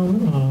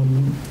Williamstown.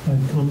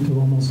 I've come to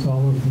almost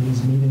all of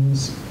these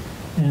meetings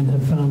and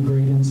have found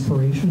great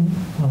inspiration.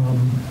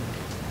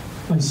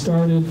 I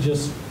started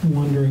just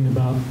wondering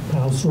about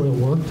how soil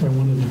worked. I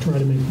wanted to try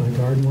to make my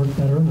garden work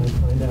better, and I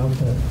find out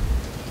that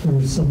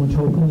there's so much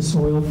hope in the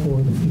soil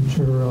for the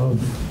future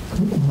of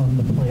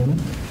the planet.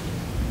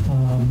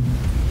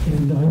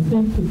 And I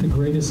think that the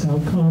greatest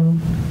outcome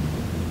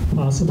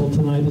possible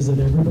tonight is that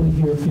everybody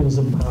here feels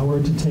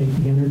empowered to take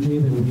the energy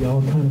that we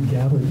all kind of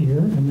gathered here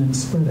and then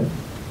spread it.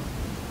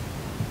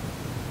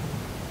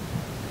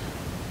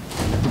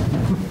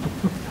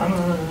 Come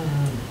on.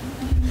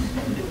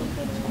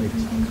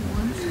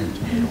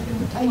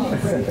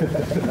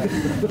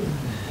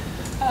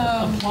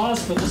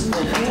 Applause for this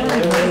little You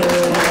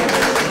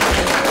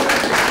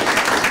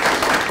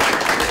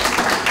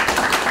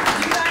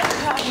guys are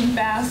talking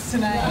fast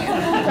tonight.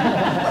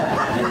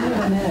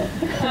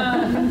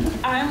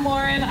 I'm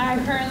Lauren. I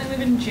currently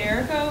live in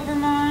Jericho,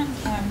 Vermont.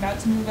 I'm about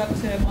to move up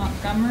to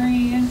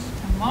Montgomery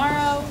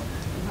tomorrow.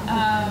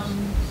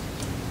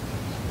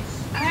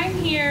 I'm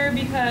here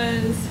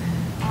because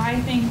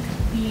I think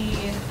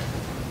the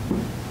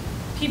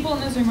people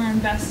in this room are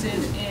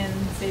invested in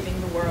saving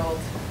the world,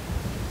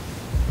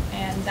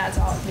 and that's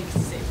all it takes to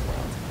save the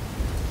world.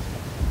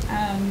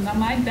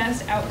 My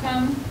best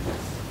outcome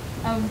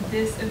of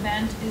this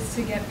event is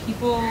to get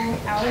people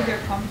out of their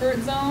comfort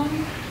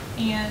zone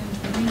and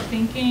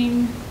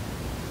rethinking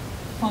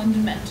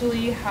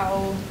fundamentally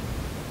how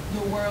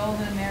the world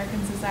and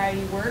American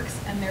society works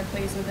and their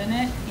place within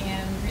it,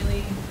 and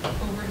really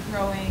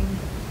overthrowing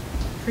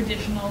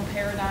traditional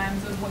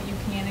paradigms of what you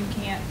can and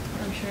can't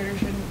or should or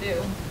shouldn't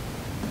do.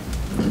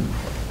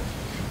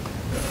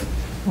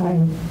 Hi,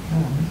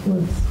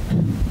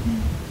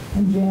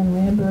 I'm Jan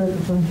Lambert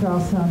from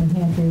Charlestown, New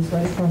Hampshire. It's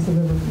right across the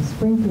river from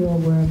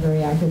Springfield, where I'm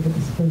very active with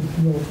the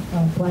Springfield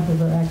Black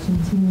River Action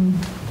Team.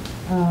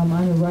 I'm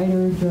a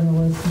writer,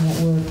 journalist,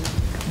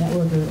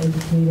 networker,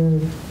 educator,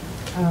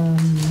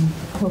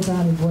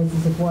 co-founded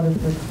Voices of Water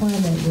for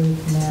Climate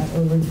with Matt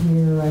over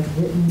here. I've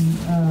written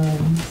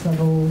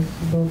several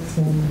books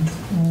and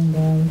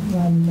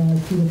run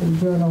 2 different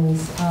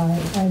journals.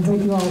 I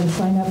invite you all to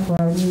sign up for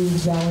our new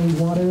Valley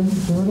Water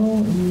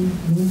Journal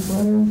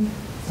newsletter.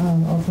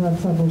 Also have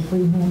several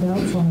free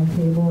handouts on the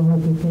table. I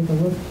hope you'll take a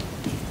look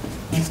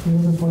after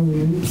before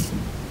we leave.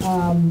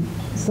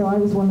 So I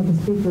was one of the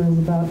speakers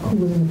about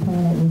cooling the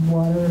planet with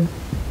water.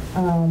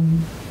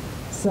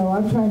 So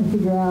I'm trying to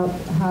figure out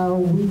how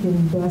we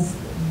can best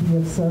be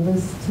of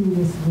service to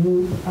this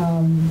group.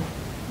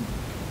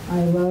 I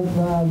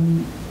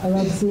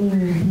love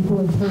seeing people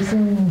in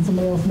person, and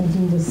somebody else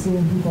mentioned just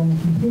seeing people on the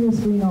computer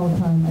screen all the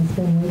time. I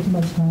spend way too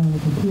much time on the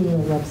computer. I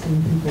love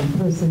seeing people in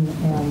person,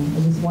 and I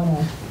just want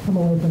to come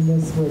away from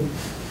this with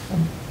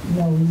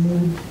a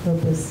renewed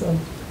purpose of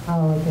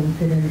how I can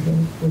fit into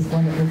this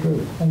wonderful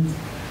group. Thanks.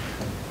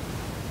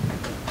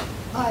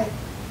 Hi.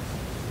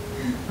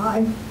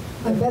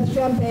 I'm Beth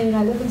Champagne.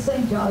 I live in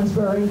St.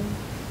 Johnsbury.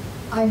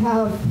 I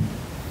have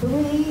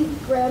 3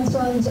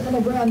 grandsons and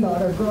a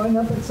granddaughter growing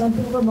up in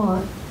Central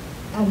Vermont,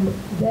 and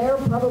they're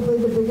probably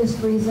the biggest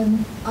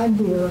reason I'm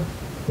here,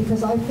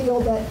 because I feel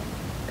that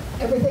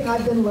everything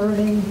I've been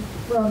learning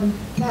from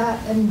Pat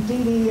and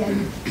Dee Dee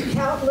and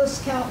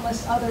countless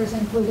others,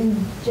 including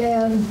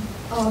Jan,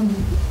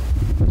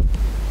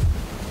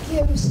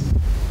 gives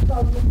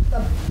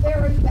the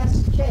very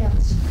best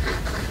chance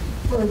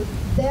for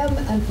them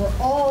and for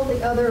all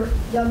the other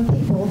young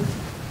people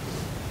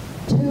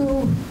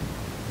to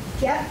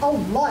get a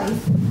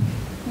life,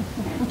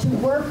 to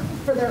work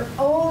for their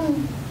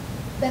own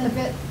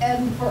benefit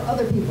and for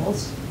other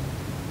people's.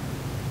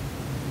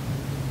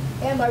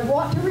 And I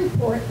want to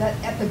report that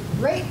at the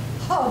great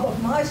hub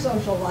of my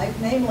social life,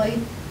 namely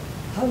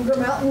Hunger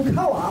Mountain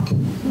Co-op,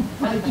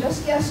 I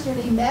just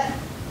yesterday met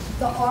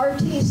the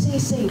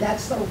RTCC,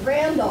 that's the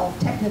Randolph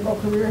Technical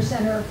Career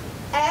Center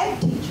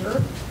ag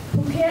teacher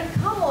who can't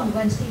come on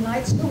Wednesday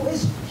nights, who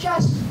is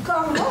just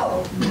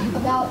gung-ho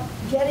about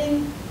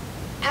getting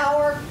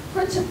our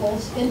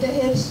principals into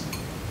his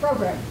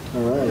program.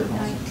 All right.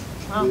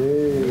 Wow.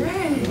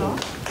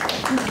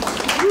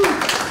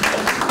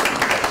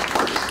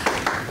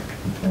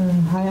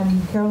 Hi,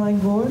 I'm Caroline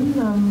Gordon.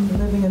 I'm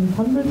living in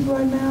Tunbridge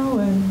right now,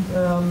 and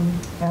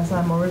as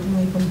I'm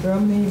originally from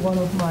Germany, one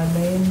of my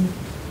main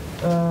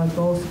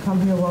goals to come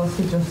here was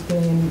to just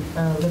gain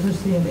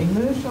literacy in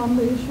English on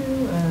the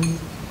issue, and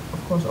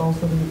of course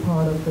also to be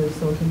part of the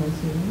social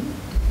mycelium.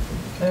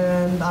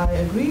 And I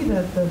agree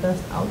that the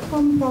best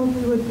outcome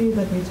probably would be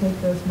that we take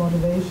this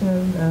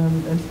motivation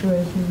and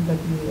inspiration that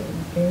we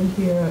gained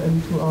here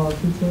into our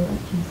future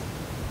actions.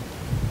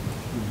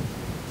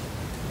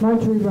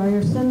 Marjorie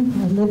Ryerson,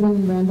 I live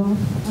in Randolph,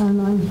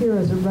 and I'm here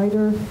as a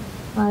writer.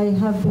 I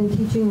have been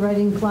teaching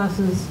writing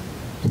classes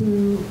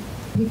to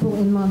people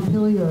in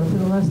Montpelier. For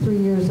the last 3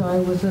 years, I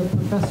was a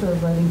professor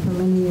of writing for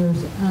many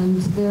years,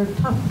 and they're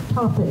tough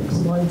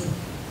topics like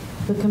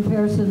the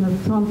comparison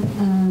of Trump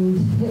and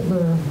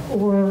Hitler,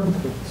 or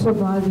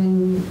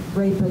surviving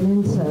rape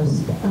and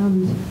incest.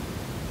 And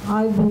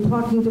I've been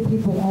talking to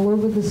people all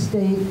over the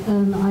state,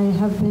 and I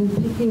have been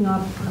picking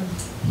up a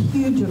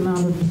huge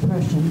amount of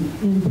depression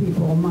in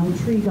people. My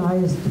tree guy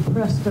is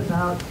depressed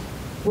about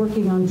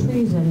working on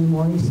trees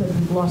anymore. He said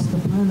we've lost the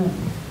planet.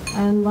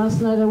 And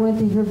last night I went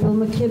to hear Bill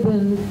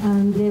McKibben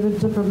and David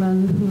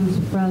Zuckerman, who's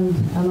a friend,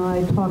 and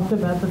I talked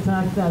about the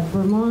fact that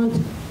Vermont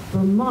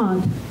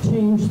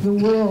changed the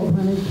world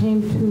when it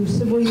came to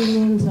civil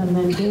unions and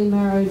then gay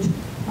marriage.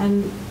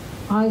 And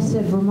I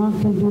said,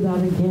 Vermont can do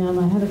that again.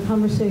 I had a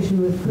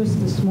conversation with Chris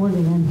this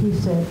morning, and he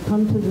said,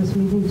 come to this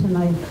meeting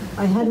tonight.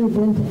 I hadn't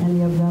been to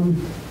any of them,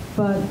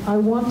 but I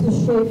want to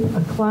shape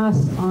a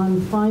class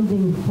on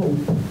finding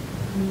hope.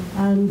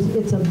 And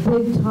it's a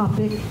big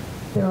topic.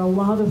 There are a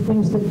lot of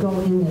things that go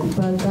in it,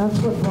 but that's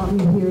what brought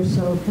me here.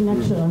 So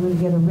connection, I'm going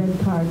to get a red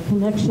card.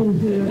 Connection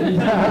here is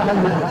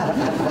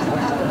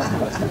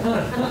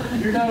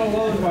You're not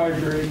alone,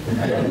 Marjorie.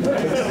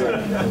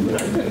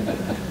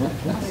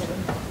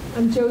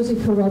 I'm Josie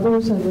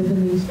Carruthers. I live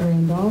in East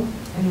Randolph,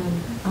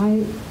 and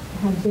I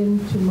have been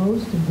to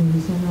most of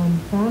these, and I'm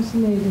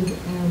fascinated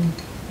and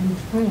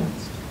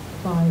entranced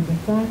by the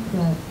fact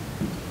that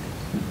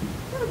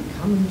I'm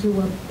coming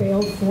to a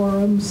Bail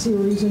Forum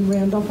series in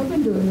Randolph. I've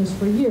been doing this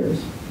for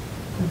years,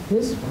 but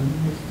this one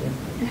was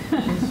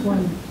different. This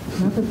one,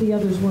 not that the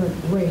others weren't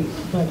great,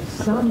 but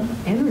some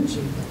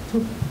energy that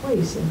took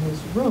place in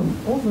this room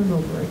over and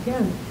over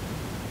again.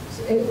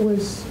 It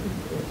was,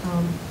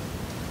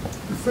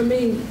 for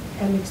me,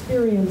 an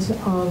experience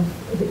of,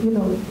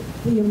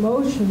 the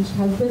emotions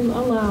have been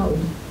allowed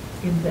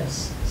in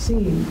this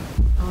scene,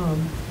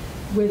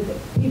 with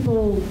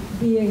people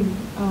being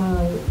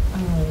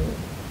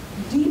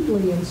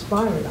deeply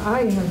inspired.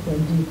 I have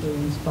been deeply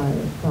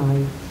inspired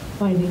by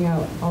finding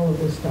out all of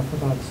this stuff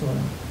about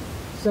soil.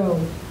 So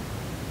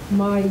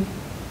my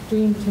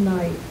dream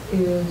tonight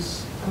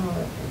is,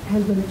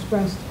 has been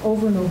expressed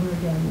over and over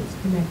again. It's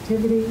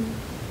connectivity.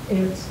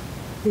 It's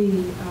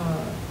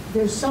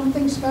there's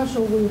something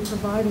special we're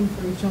providing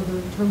for each other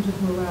in terms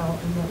of morale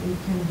and what we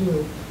can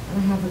do. And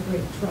I have a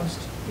great trust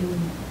in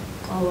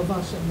all of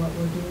us and what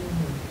we're doing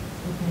here.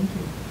 So thank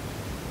you.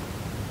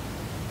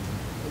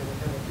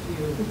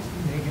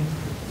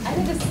 I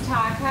think this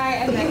talk.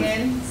 Hi, I'm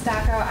Megan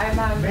Stacco.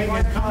 I'm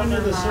Megan, come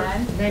into the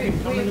circle. Megan,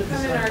 come into the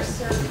come in our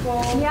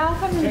circle. Yeah, I'll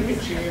come in. Take a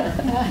chair.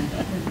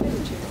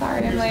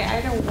 Sorry, I'm late.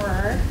 I don't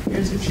work.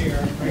 Here's a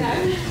chair.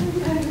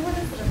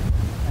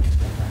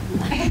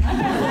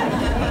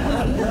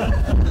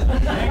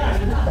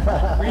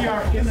 We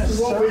are in a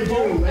circle. What we do.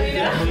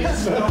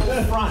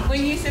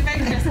 When you sit back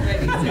just a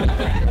bit,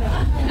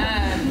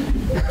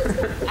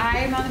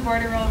 I'm on the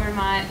board of rural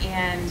Vermont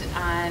and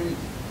on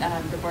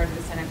the board of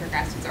the Center for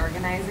Grassroots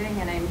Organizing,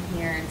 and I'm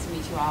here to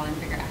meet you all and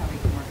figure out how we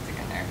can work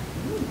together.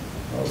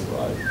 All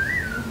right.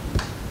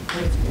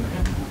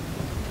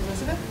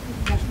 Elizabeth?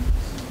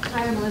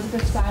 Hi, I'm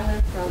Elizabeth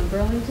Seiler from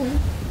Burlington.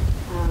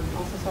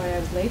 Also sorry I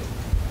was late.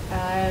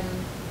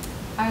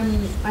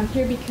 I'm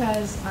here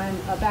because I'm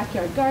a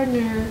backyard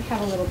gardener,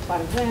 have a little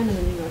plot of land in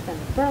the New North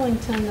End of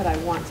Burlington that I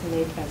want to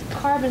make as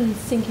carbon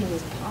sinking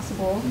as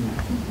possible.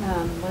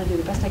 I want to do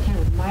the best I can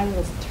with my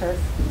little turf,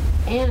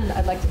 and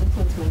I'd like to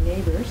influence my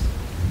neighbors.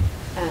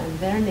 and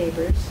their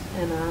neighbors.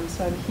 And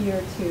so I'm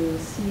here to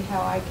see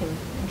how I can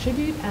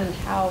contribute and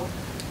how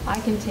I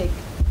can take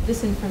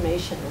this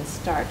information and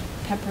start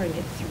peppering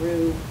it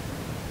through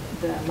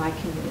my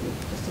community,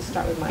 just to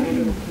start with my own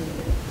little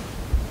community.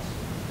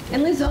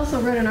 And Liz also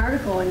wrote an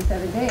article in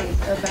 7 days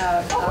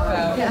about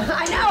yeah,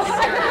 I know.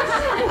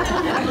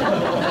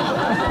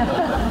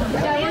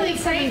 Yeah, I only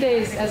 7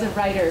 days as a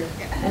writer,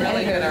 an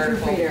editor,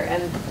 proofreader,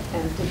 and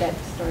did that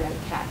story on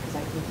CAT because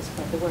I need to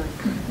spread the word.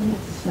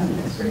 So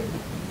that's great.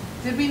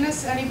 Did we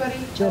miss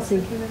anybody?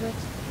 Jesse.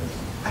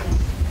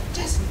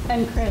 Jesse.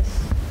 And Chris.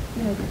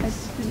 Yeah, I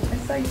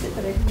saw you did,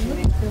 but I didn't look.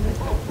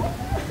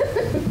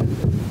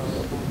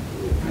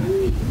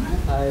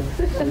 Hi,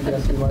 I'm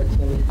Jesse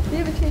Martin. You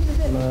have a change of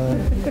I'm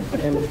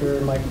an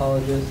amateur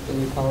mycologist,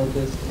 an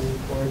ecologist, and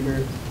forager.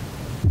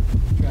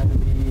 Trying to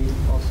be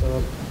also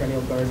a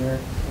perennial gardener.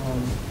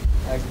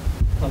 I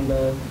come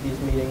to these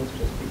meetings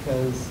just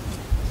because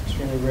it's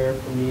extremely rare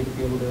for me to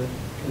be able to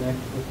connect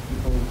with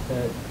people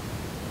that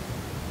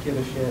give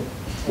a shit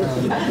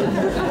and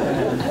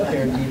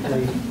care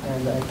deeply,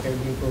 and I care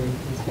deeply,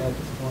 and so I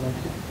just want to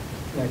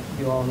connect with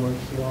you all and work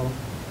with you all,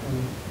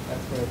 and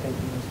that's where I think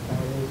the most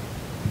power is.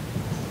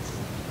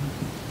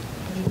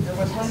 There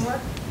was one more?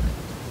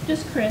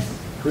 Just Chris.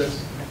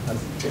 Chris.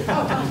 Chris.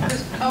 Oh,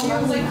 I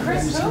was like,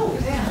 Chris who?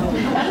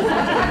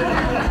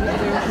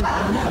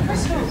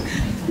 Chris who?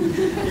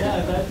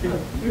 Yeah, that too.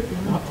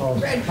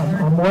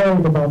 I'm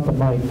worried about the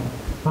mic.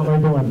 How am I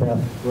doing,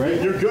 Beth?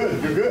 Great, you're good,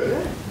 you're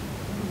good.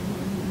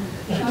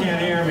 She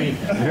can't hear me.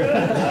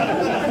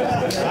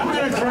 I'm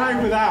going to try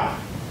without.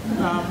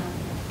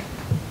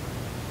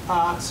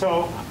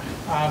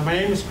 My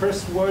name is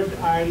Chris Wood.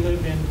 I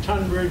live in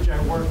Tunbridge.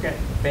 I work at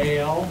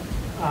Vail.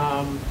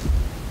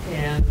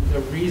 And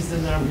the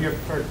reason that I'm here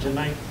for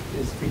tonight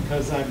is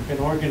because I've been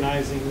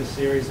organizing the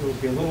series. It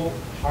would be a little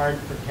hard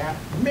for Kat.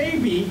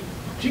 Maybe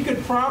she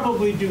could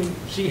probably do,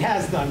 she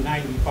has done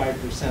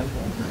 95% of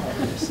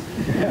this.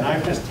 And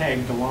I've just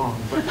tagged along.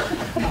 But,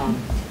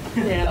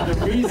 and the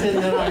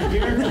reason that I'm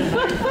here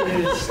tonight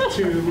is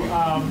to,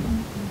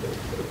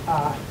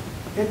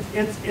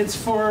 it's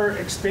for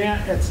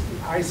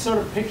I sort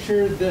of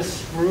picture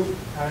this group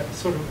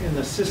sort of in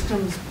the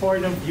systems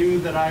point of view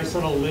that I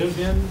sort of live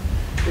in.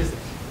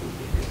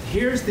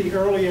 Here's the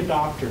early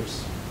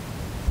adopters.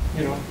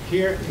 You know,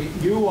 here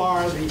you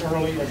are the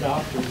early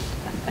adopters,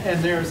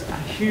 and there's a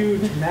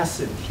huge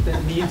message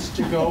that needs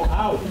to go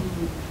out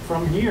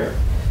from here.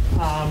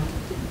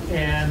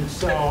 And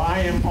so I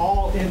am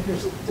all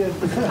interested.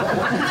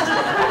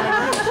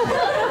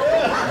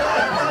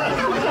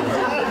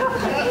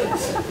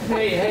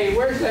 Hey,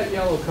 where's that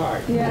yellow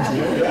card? Yeah.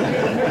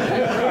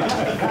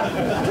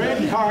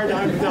 Red card,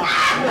 I'm done.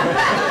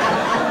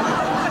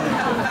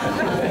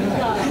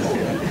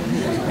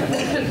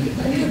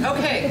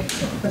 Okay,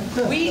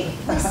 we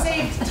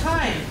saved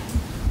time.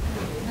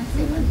 Can I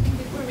say one thing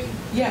before we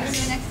Yes. go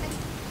to the next thing?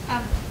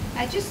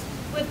 I just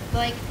would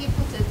like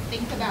people to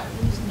think about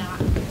who's not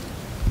here.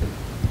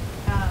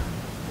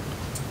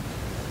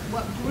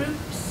 What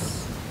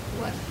groups,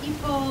 what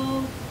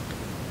people.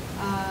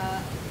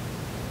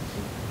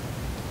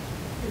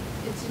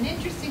 It's an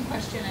interesting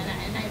question,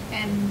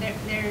 and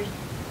there's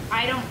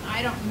I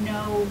don't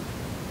know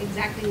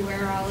exactly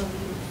where all of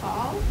you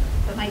fall,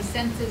 but my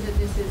sense is that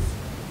this is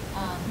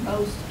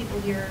most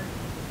people here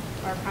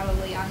are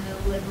probably on the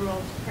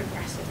liberal to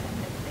progressive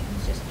end of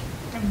things, just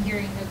from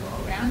hearing the go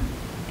around.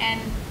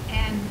 And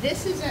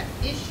this is an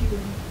issue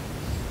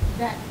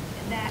that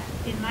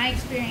in my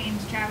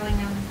experience traveling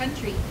around the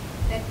country,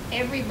 that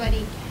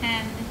everybody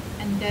can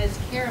and does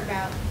care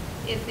about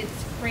if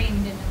it's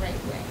framed in the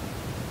right way.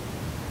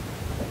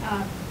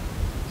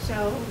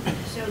 So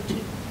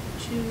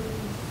to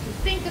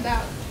think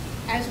about,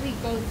 as we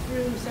go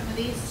through some of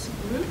these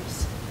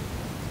groups,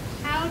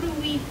 how do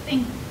we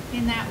think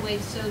in that way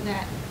so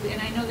that,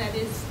 and I know that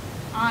is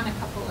on a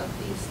couple of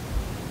these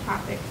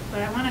topics,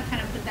 but I want to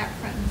kind of put that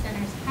front and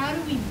center, is how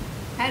do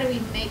we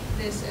make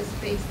this a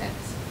space that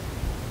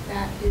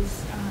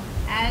is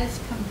as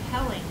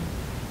compelling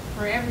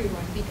for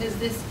everyone, because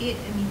this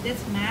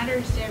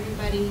matters to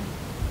everybody,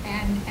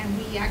 and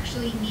we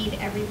actually need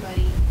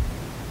everybody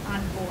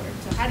on board.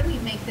 So how do we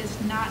make this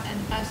not an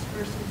us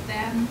versus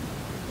them,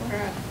 or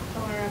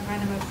a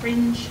kind of a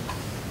fringe,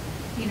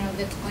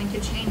 that's going to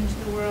change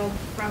the world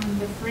from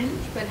the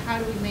fringe, but how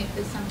do we make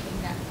this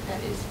something that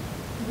is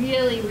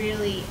really,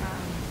 really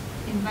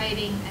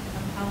inviting and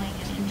compelling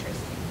and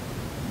interesting?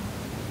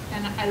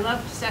 And I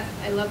loved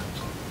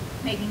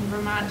making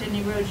Vermont an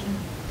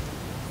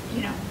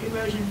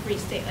erosion-free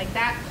state. Like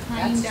that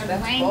kind of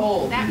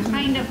language. That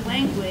kind of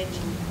language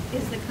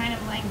is the kind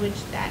of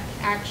language that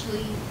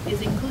actually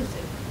is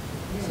inclusive.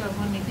 So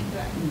when we think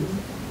about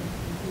inclusive.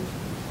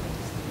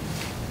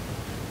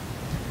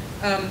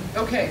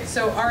 Okay,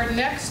 so our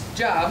next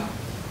job,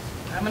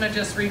 I'm going to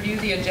just review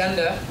the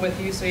agenda with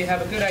you so you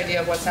have a good idea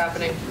of what's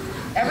happening.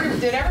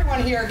 Did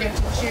everyone here get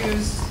to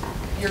choose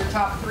your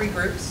top 3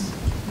 groups?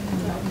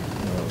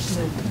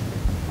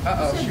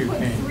 Uh-oh.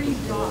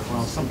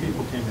 Well, some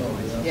people came in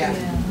late. Yeah.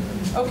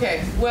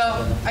 Okay,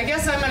 well, I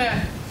guess I'm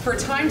gonna, for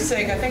time's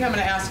sake, I think I'm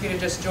gonna ask you to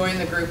just join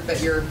the group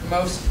that you're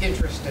most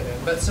interested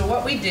in. But so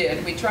what we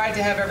did, we tried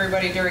to have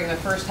everybody during the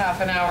first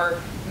half an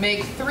hour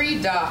make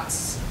 3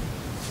 dots,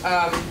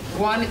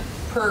 one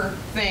per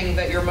thing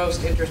that you're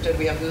most interested in.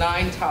 We have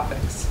 9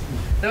 topics.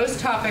 Those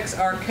topics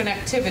are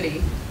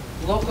connectivity,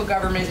 local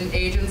government and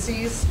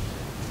agencies,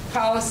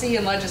 policy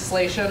and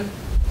legislation,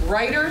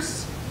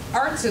 writers,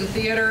 arts and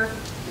theater,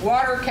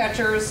 water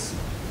catchers,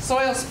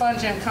 soil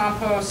sponge and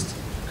compost,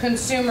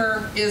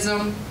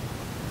 consumerism,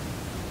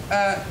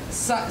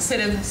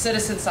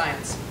 citizen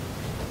science.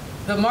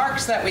 The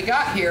marks that we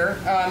got here,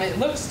 it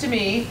looks to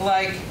me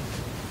like,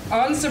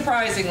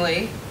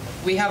 unsurprisingly,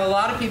 we have a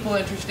lot of people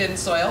interested in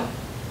soil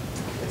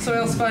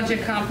sponge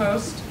and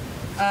compost.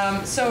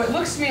 So it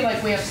looks to me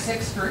like we have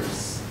 6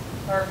 groups.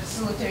 Our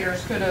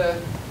facilitators could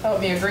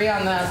help me agree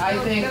on that. I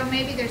think. So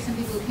maybe there's some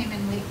people who came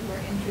in late who are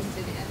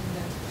interested in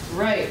the.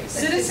 Right.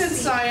 Citizen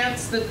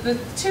science, the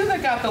 2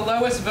 that got the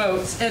lowest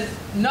votes, and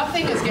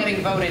nothing is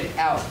getting voted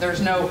out.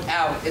 There's no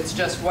out. It's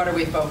just what are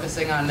we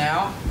focusing on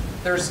now?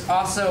 There's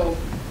also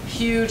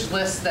huge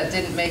lists that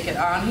didn't make it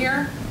on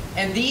here.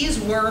 And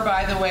these were,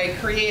 by the way,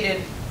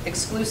 created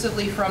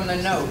exclusively from the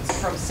notes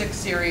from 6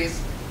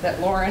 series that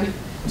Lauren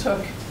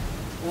took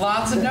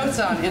lots of notes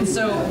on. And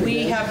so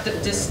we have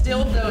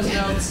distilled those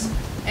notes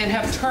and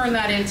have turned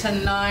that into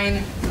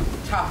 9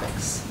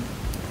 topics.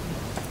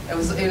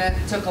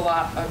 It took a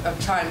lot of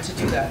time to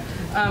do that.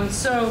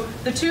 So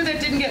the 2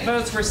 that didn't get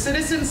votes were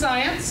citizen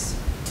science,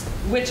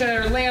 which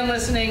are land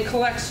listening,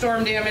 collect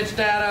storm damage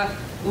data,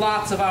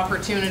 lots of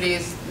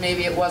opportunities.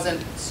 Maybe it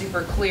wasn't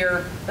super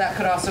clear. That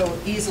could also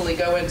easily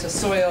go into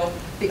soil.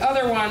 The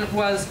other one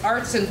was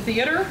arts and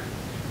theater,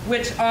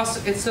 which also,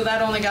 so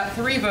that only got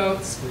 3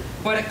 votes,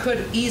 but it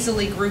could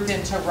easily group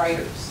into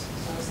writers.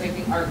 So I was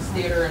thinking arts,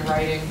 theater, and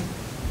writing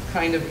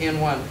kind of in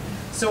one.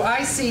 So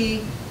I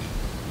see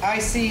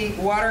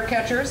water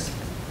catchers,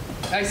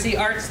 I see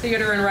arts,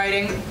 theater, and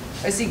writing,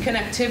 I see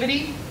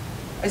connectivity,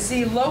 I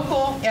see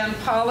local and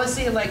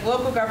policy, like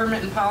local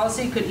government and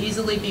policy could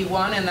easily be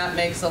 1, and that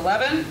makes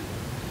 11.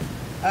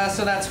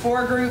 So that's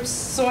 4 groups.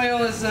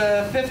 Soil is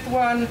the 5th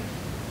one.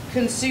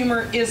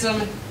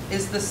 Consumerism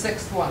is the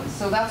 6th one.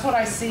 So that's what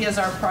I see as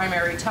our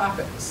primary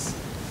topics.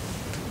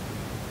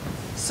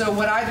 So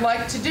what I'd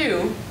like to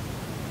do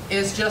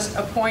is just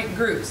appoint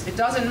groups. It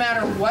doesn't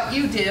matter what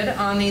you did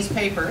on these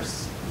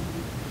papers.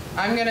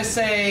 I'm going to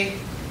say,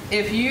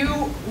 if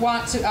you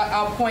want to,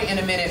 I'll point in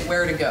a minute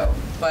where to go,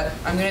 but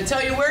I'm going to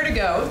tell you where to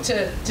go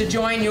to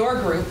join your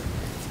group.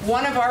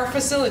 One of our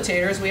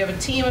facilitators, we have a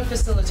team of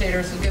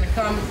facilitators who's going to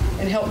come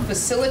and help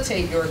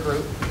facilitate your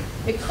group.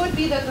 It could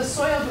be that the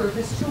soil group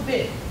is too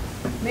big.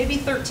 Maybe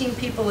 13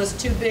 people is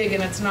too big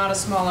and it's not a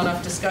small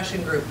enough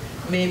discussion group.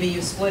 Maybe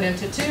you split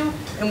into 2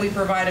 and we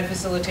provide a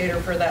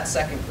facilitator for that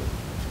second group.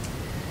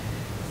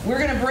 We're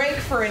going to break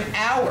for an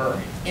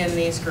hour in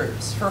these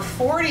groups. For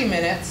 40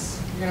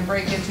 minutes, you're going to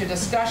break into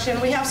discussion.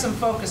 We have some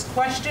focused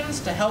questions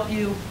to help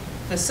you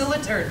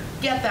facilitate or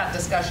get that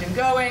discussion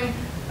going.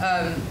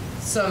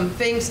 Some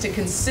things to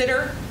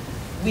consider.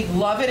 We'd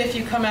love it if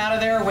you come out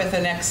of there with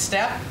a next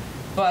step,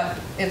 but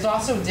it's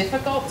also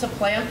difficult to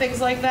plan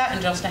things like that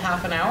in just a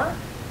half an hour.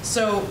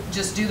 So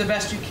just do the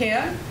best you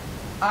can.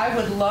 I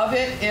would love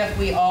it if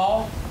we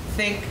all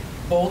think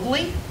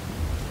boldly,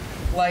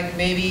 like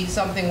maybe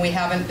something we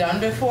haven't done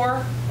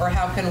before, or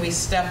how can we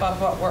step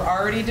up what we're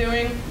already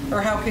doing,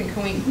 or how can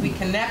we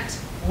connect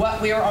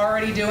what we are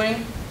already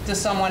doing to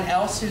someone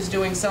else who's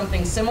doing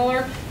something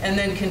similar, and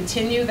then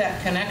continue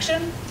that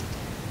connection.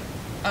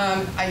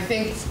 I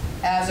think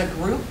as a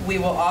group, we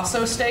will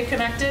also stay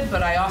connected,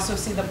 but I also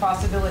see the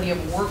possibility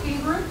of working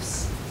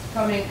groups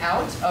coming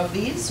out of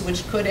these,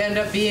 which could end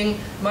up being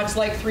much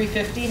like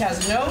 350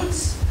 has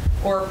nodes,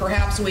 or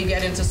perhaps we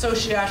get into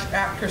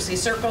sociocracy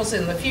circles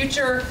in the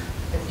future.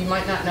 If you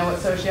might not know what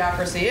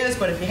sociocracy is,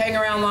 but if you hang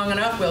around long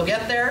enough, we'll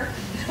get there.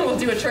 We'll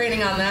do a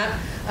training on that.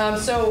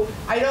 So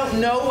I don't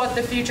know what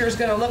the future is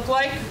going to look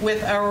like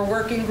with our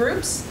working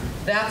groups.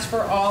 That's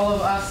for all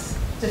of us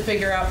to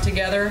figure out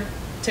together.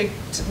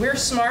 We're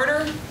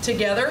smarter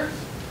together.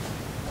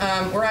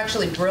 We're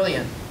actually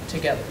brilliant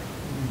together.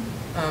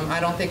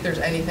 I don't think there's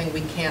anything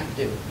we can't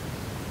do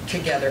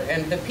together.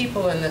 And the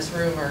people in this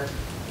room are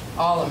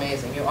all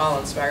amazing. You all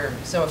inspire me.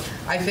 So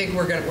I think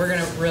we're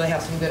gonna really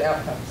have some good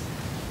outcomes.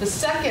 The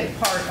second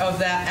part of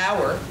that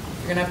hour,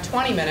 you're gonna have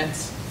 20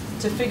 minutes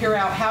to figure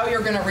out how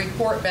you're gonna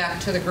report back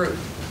to the group.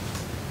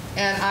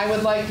 And I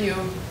would like you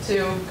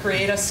to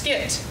create a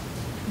skit.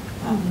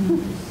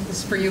 This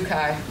is for you,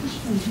 Kai.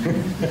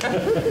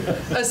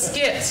 A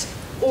skit,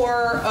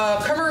 or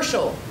a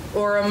commercial,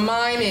 or a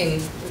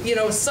miming, you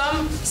know,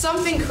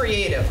 something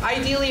creative.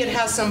 Ideally, it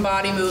has some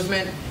body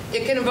movement.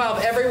 It can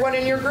involve everyone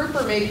in your group,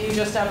 or maybe you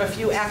just have a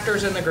few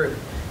actors in the group.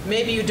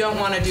 Maybe you don't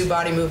want to do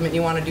body movement,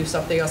 you want to do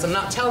something else. I'm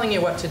not telling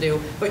you what to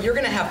do, but you're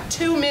going to have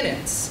 2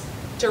 minutes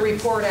to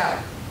report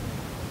out.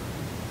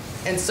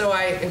 And so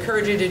I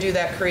encourage you to do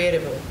that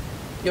creatively.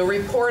 You'll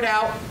report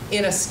out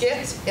in a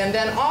skit, and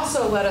then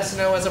also let us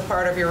know as a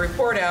part of your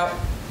report out,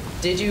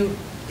 is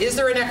Is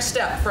there a next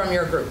step from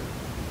your group?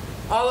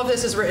 All of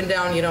this is written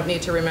down. You don't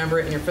need to remember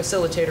it, and your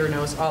facilitator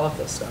knows all of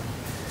this stuff.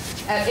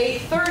 At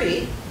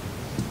 8:30,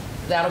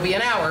 that'll be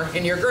an hour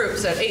in your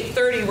groups. At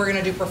 8:30, we're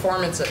going to do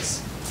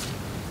performances.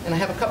 And I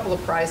have a couple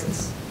of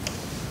prizes.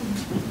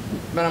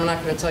 But I'm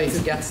not going to tell you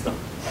who gets them.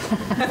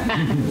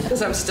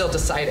 Because I'm still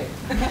deciding.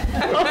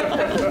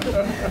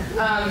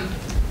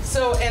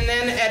 And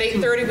then at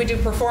 8:30 we do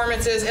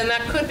performances, and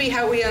that could be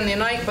how we end the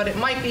night, but it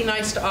might be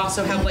nice to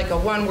also have like a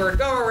one-word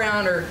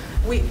go-around, or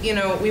we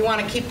want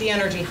to keep the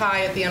energy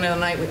high at the end of the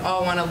night. We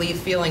all want to leave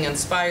feeling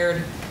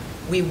inspired.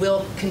 We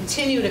will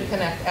continue to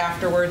connect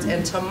afterwards,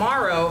 and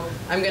tomorrow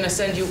I'm going to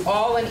send you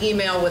all an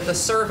email with a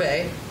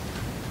survey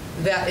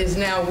that is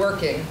now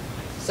working.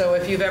 So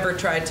if you've ever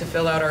tried to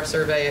fill out our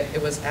survey,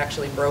 it was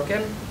actually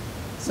broken,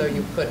 so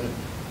you couldn't.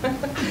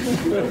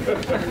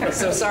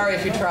 So sorry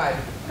if you tried.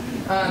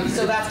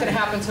 So that's going to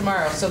happen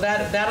tomorrow. So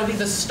that'll be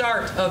the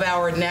start of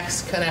our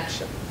next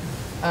connection.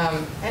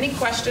 Any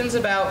questions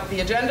about the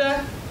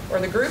agenda or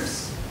the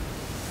groups?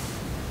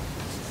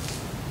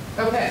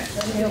 Okay.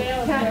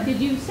 Kat, did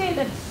you say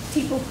that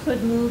people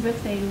could move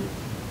if they...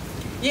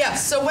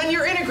 Yes, so when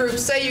you're in a group,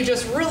 say you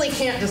just really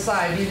can't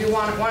decide, you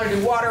want to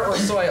do water or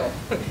soil.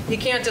 You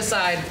can't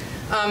decide.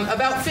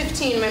 About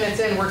 15 minutes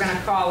in, we're going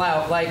to call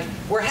out, like,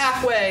 we're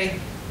halfway.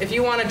 If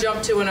you want to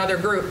jump to another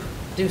group,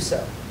 do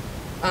so.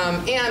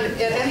 And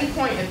at any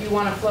point, if you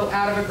want to flow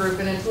out of a group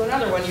and into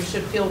another one, you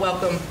should feel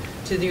welcome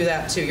to do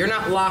that too. You're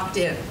not locked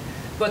in.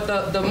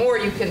 But the more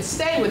you can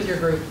stay with your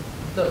group,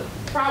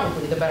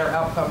 probably the better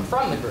outcome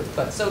from the group.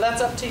 But so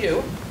that's up to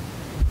you.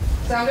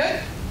 Sound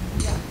good?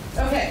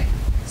 Yeah. Okay.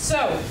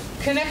 So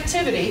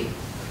connectivity.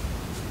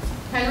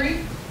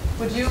 Henry,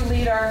 would you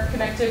lead our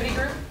connectivity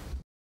group?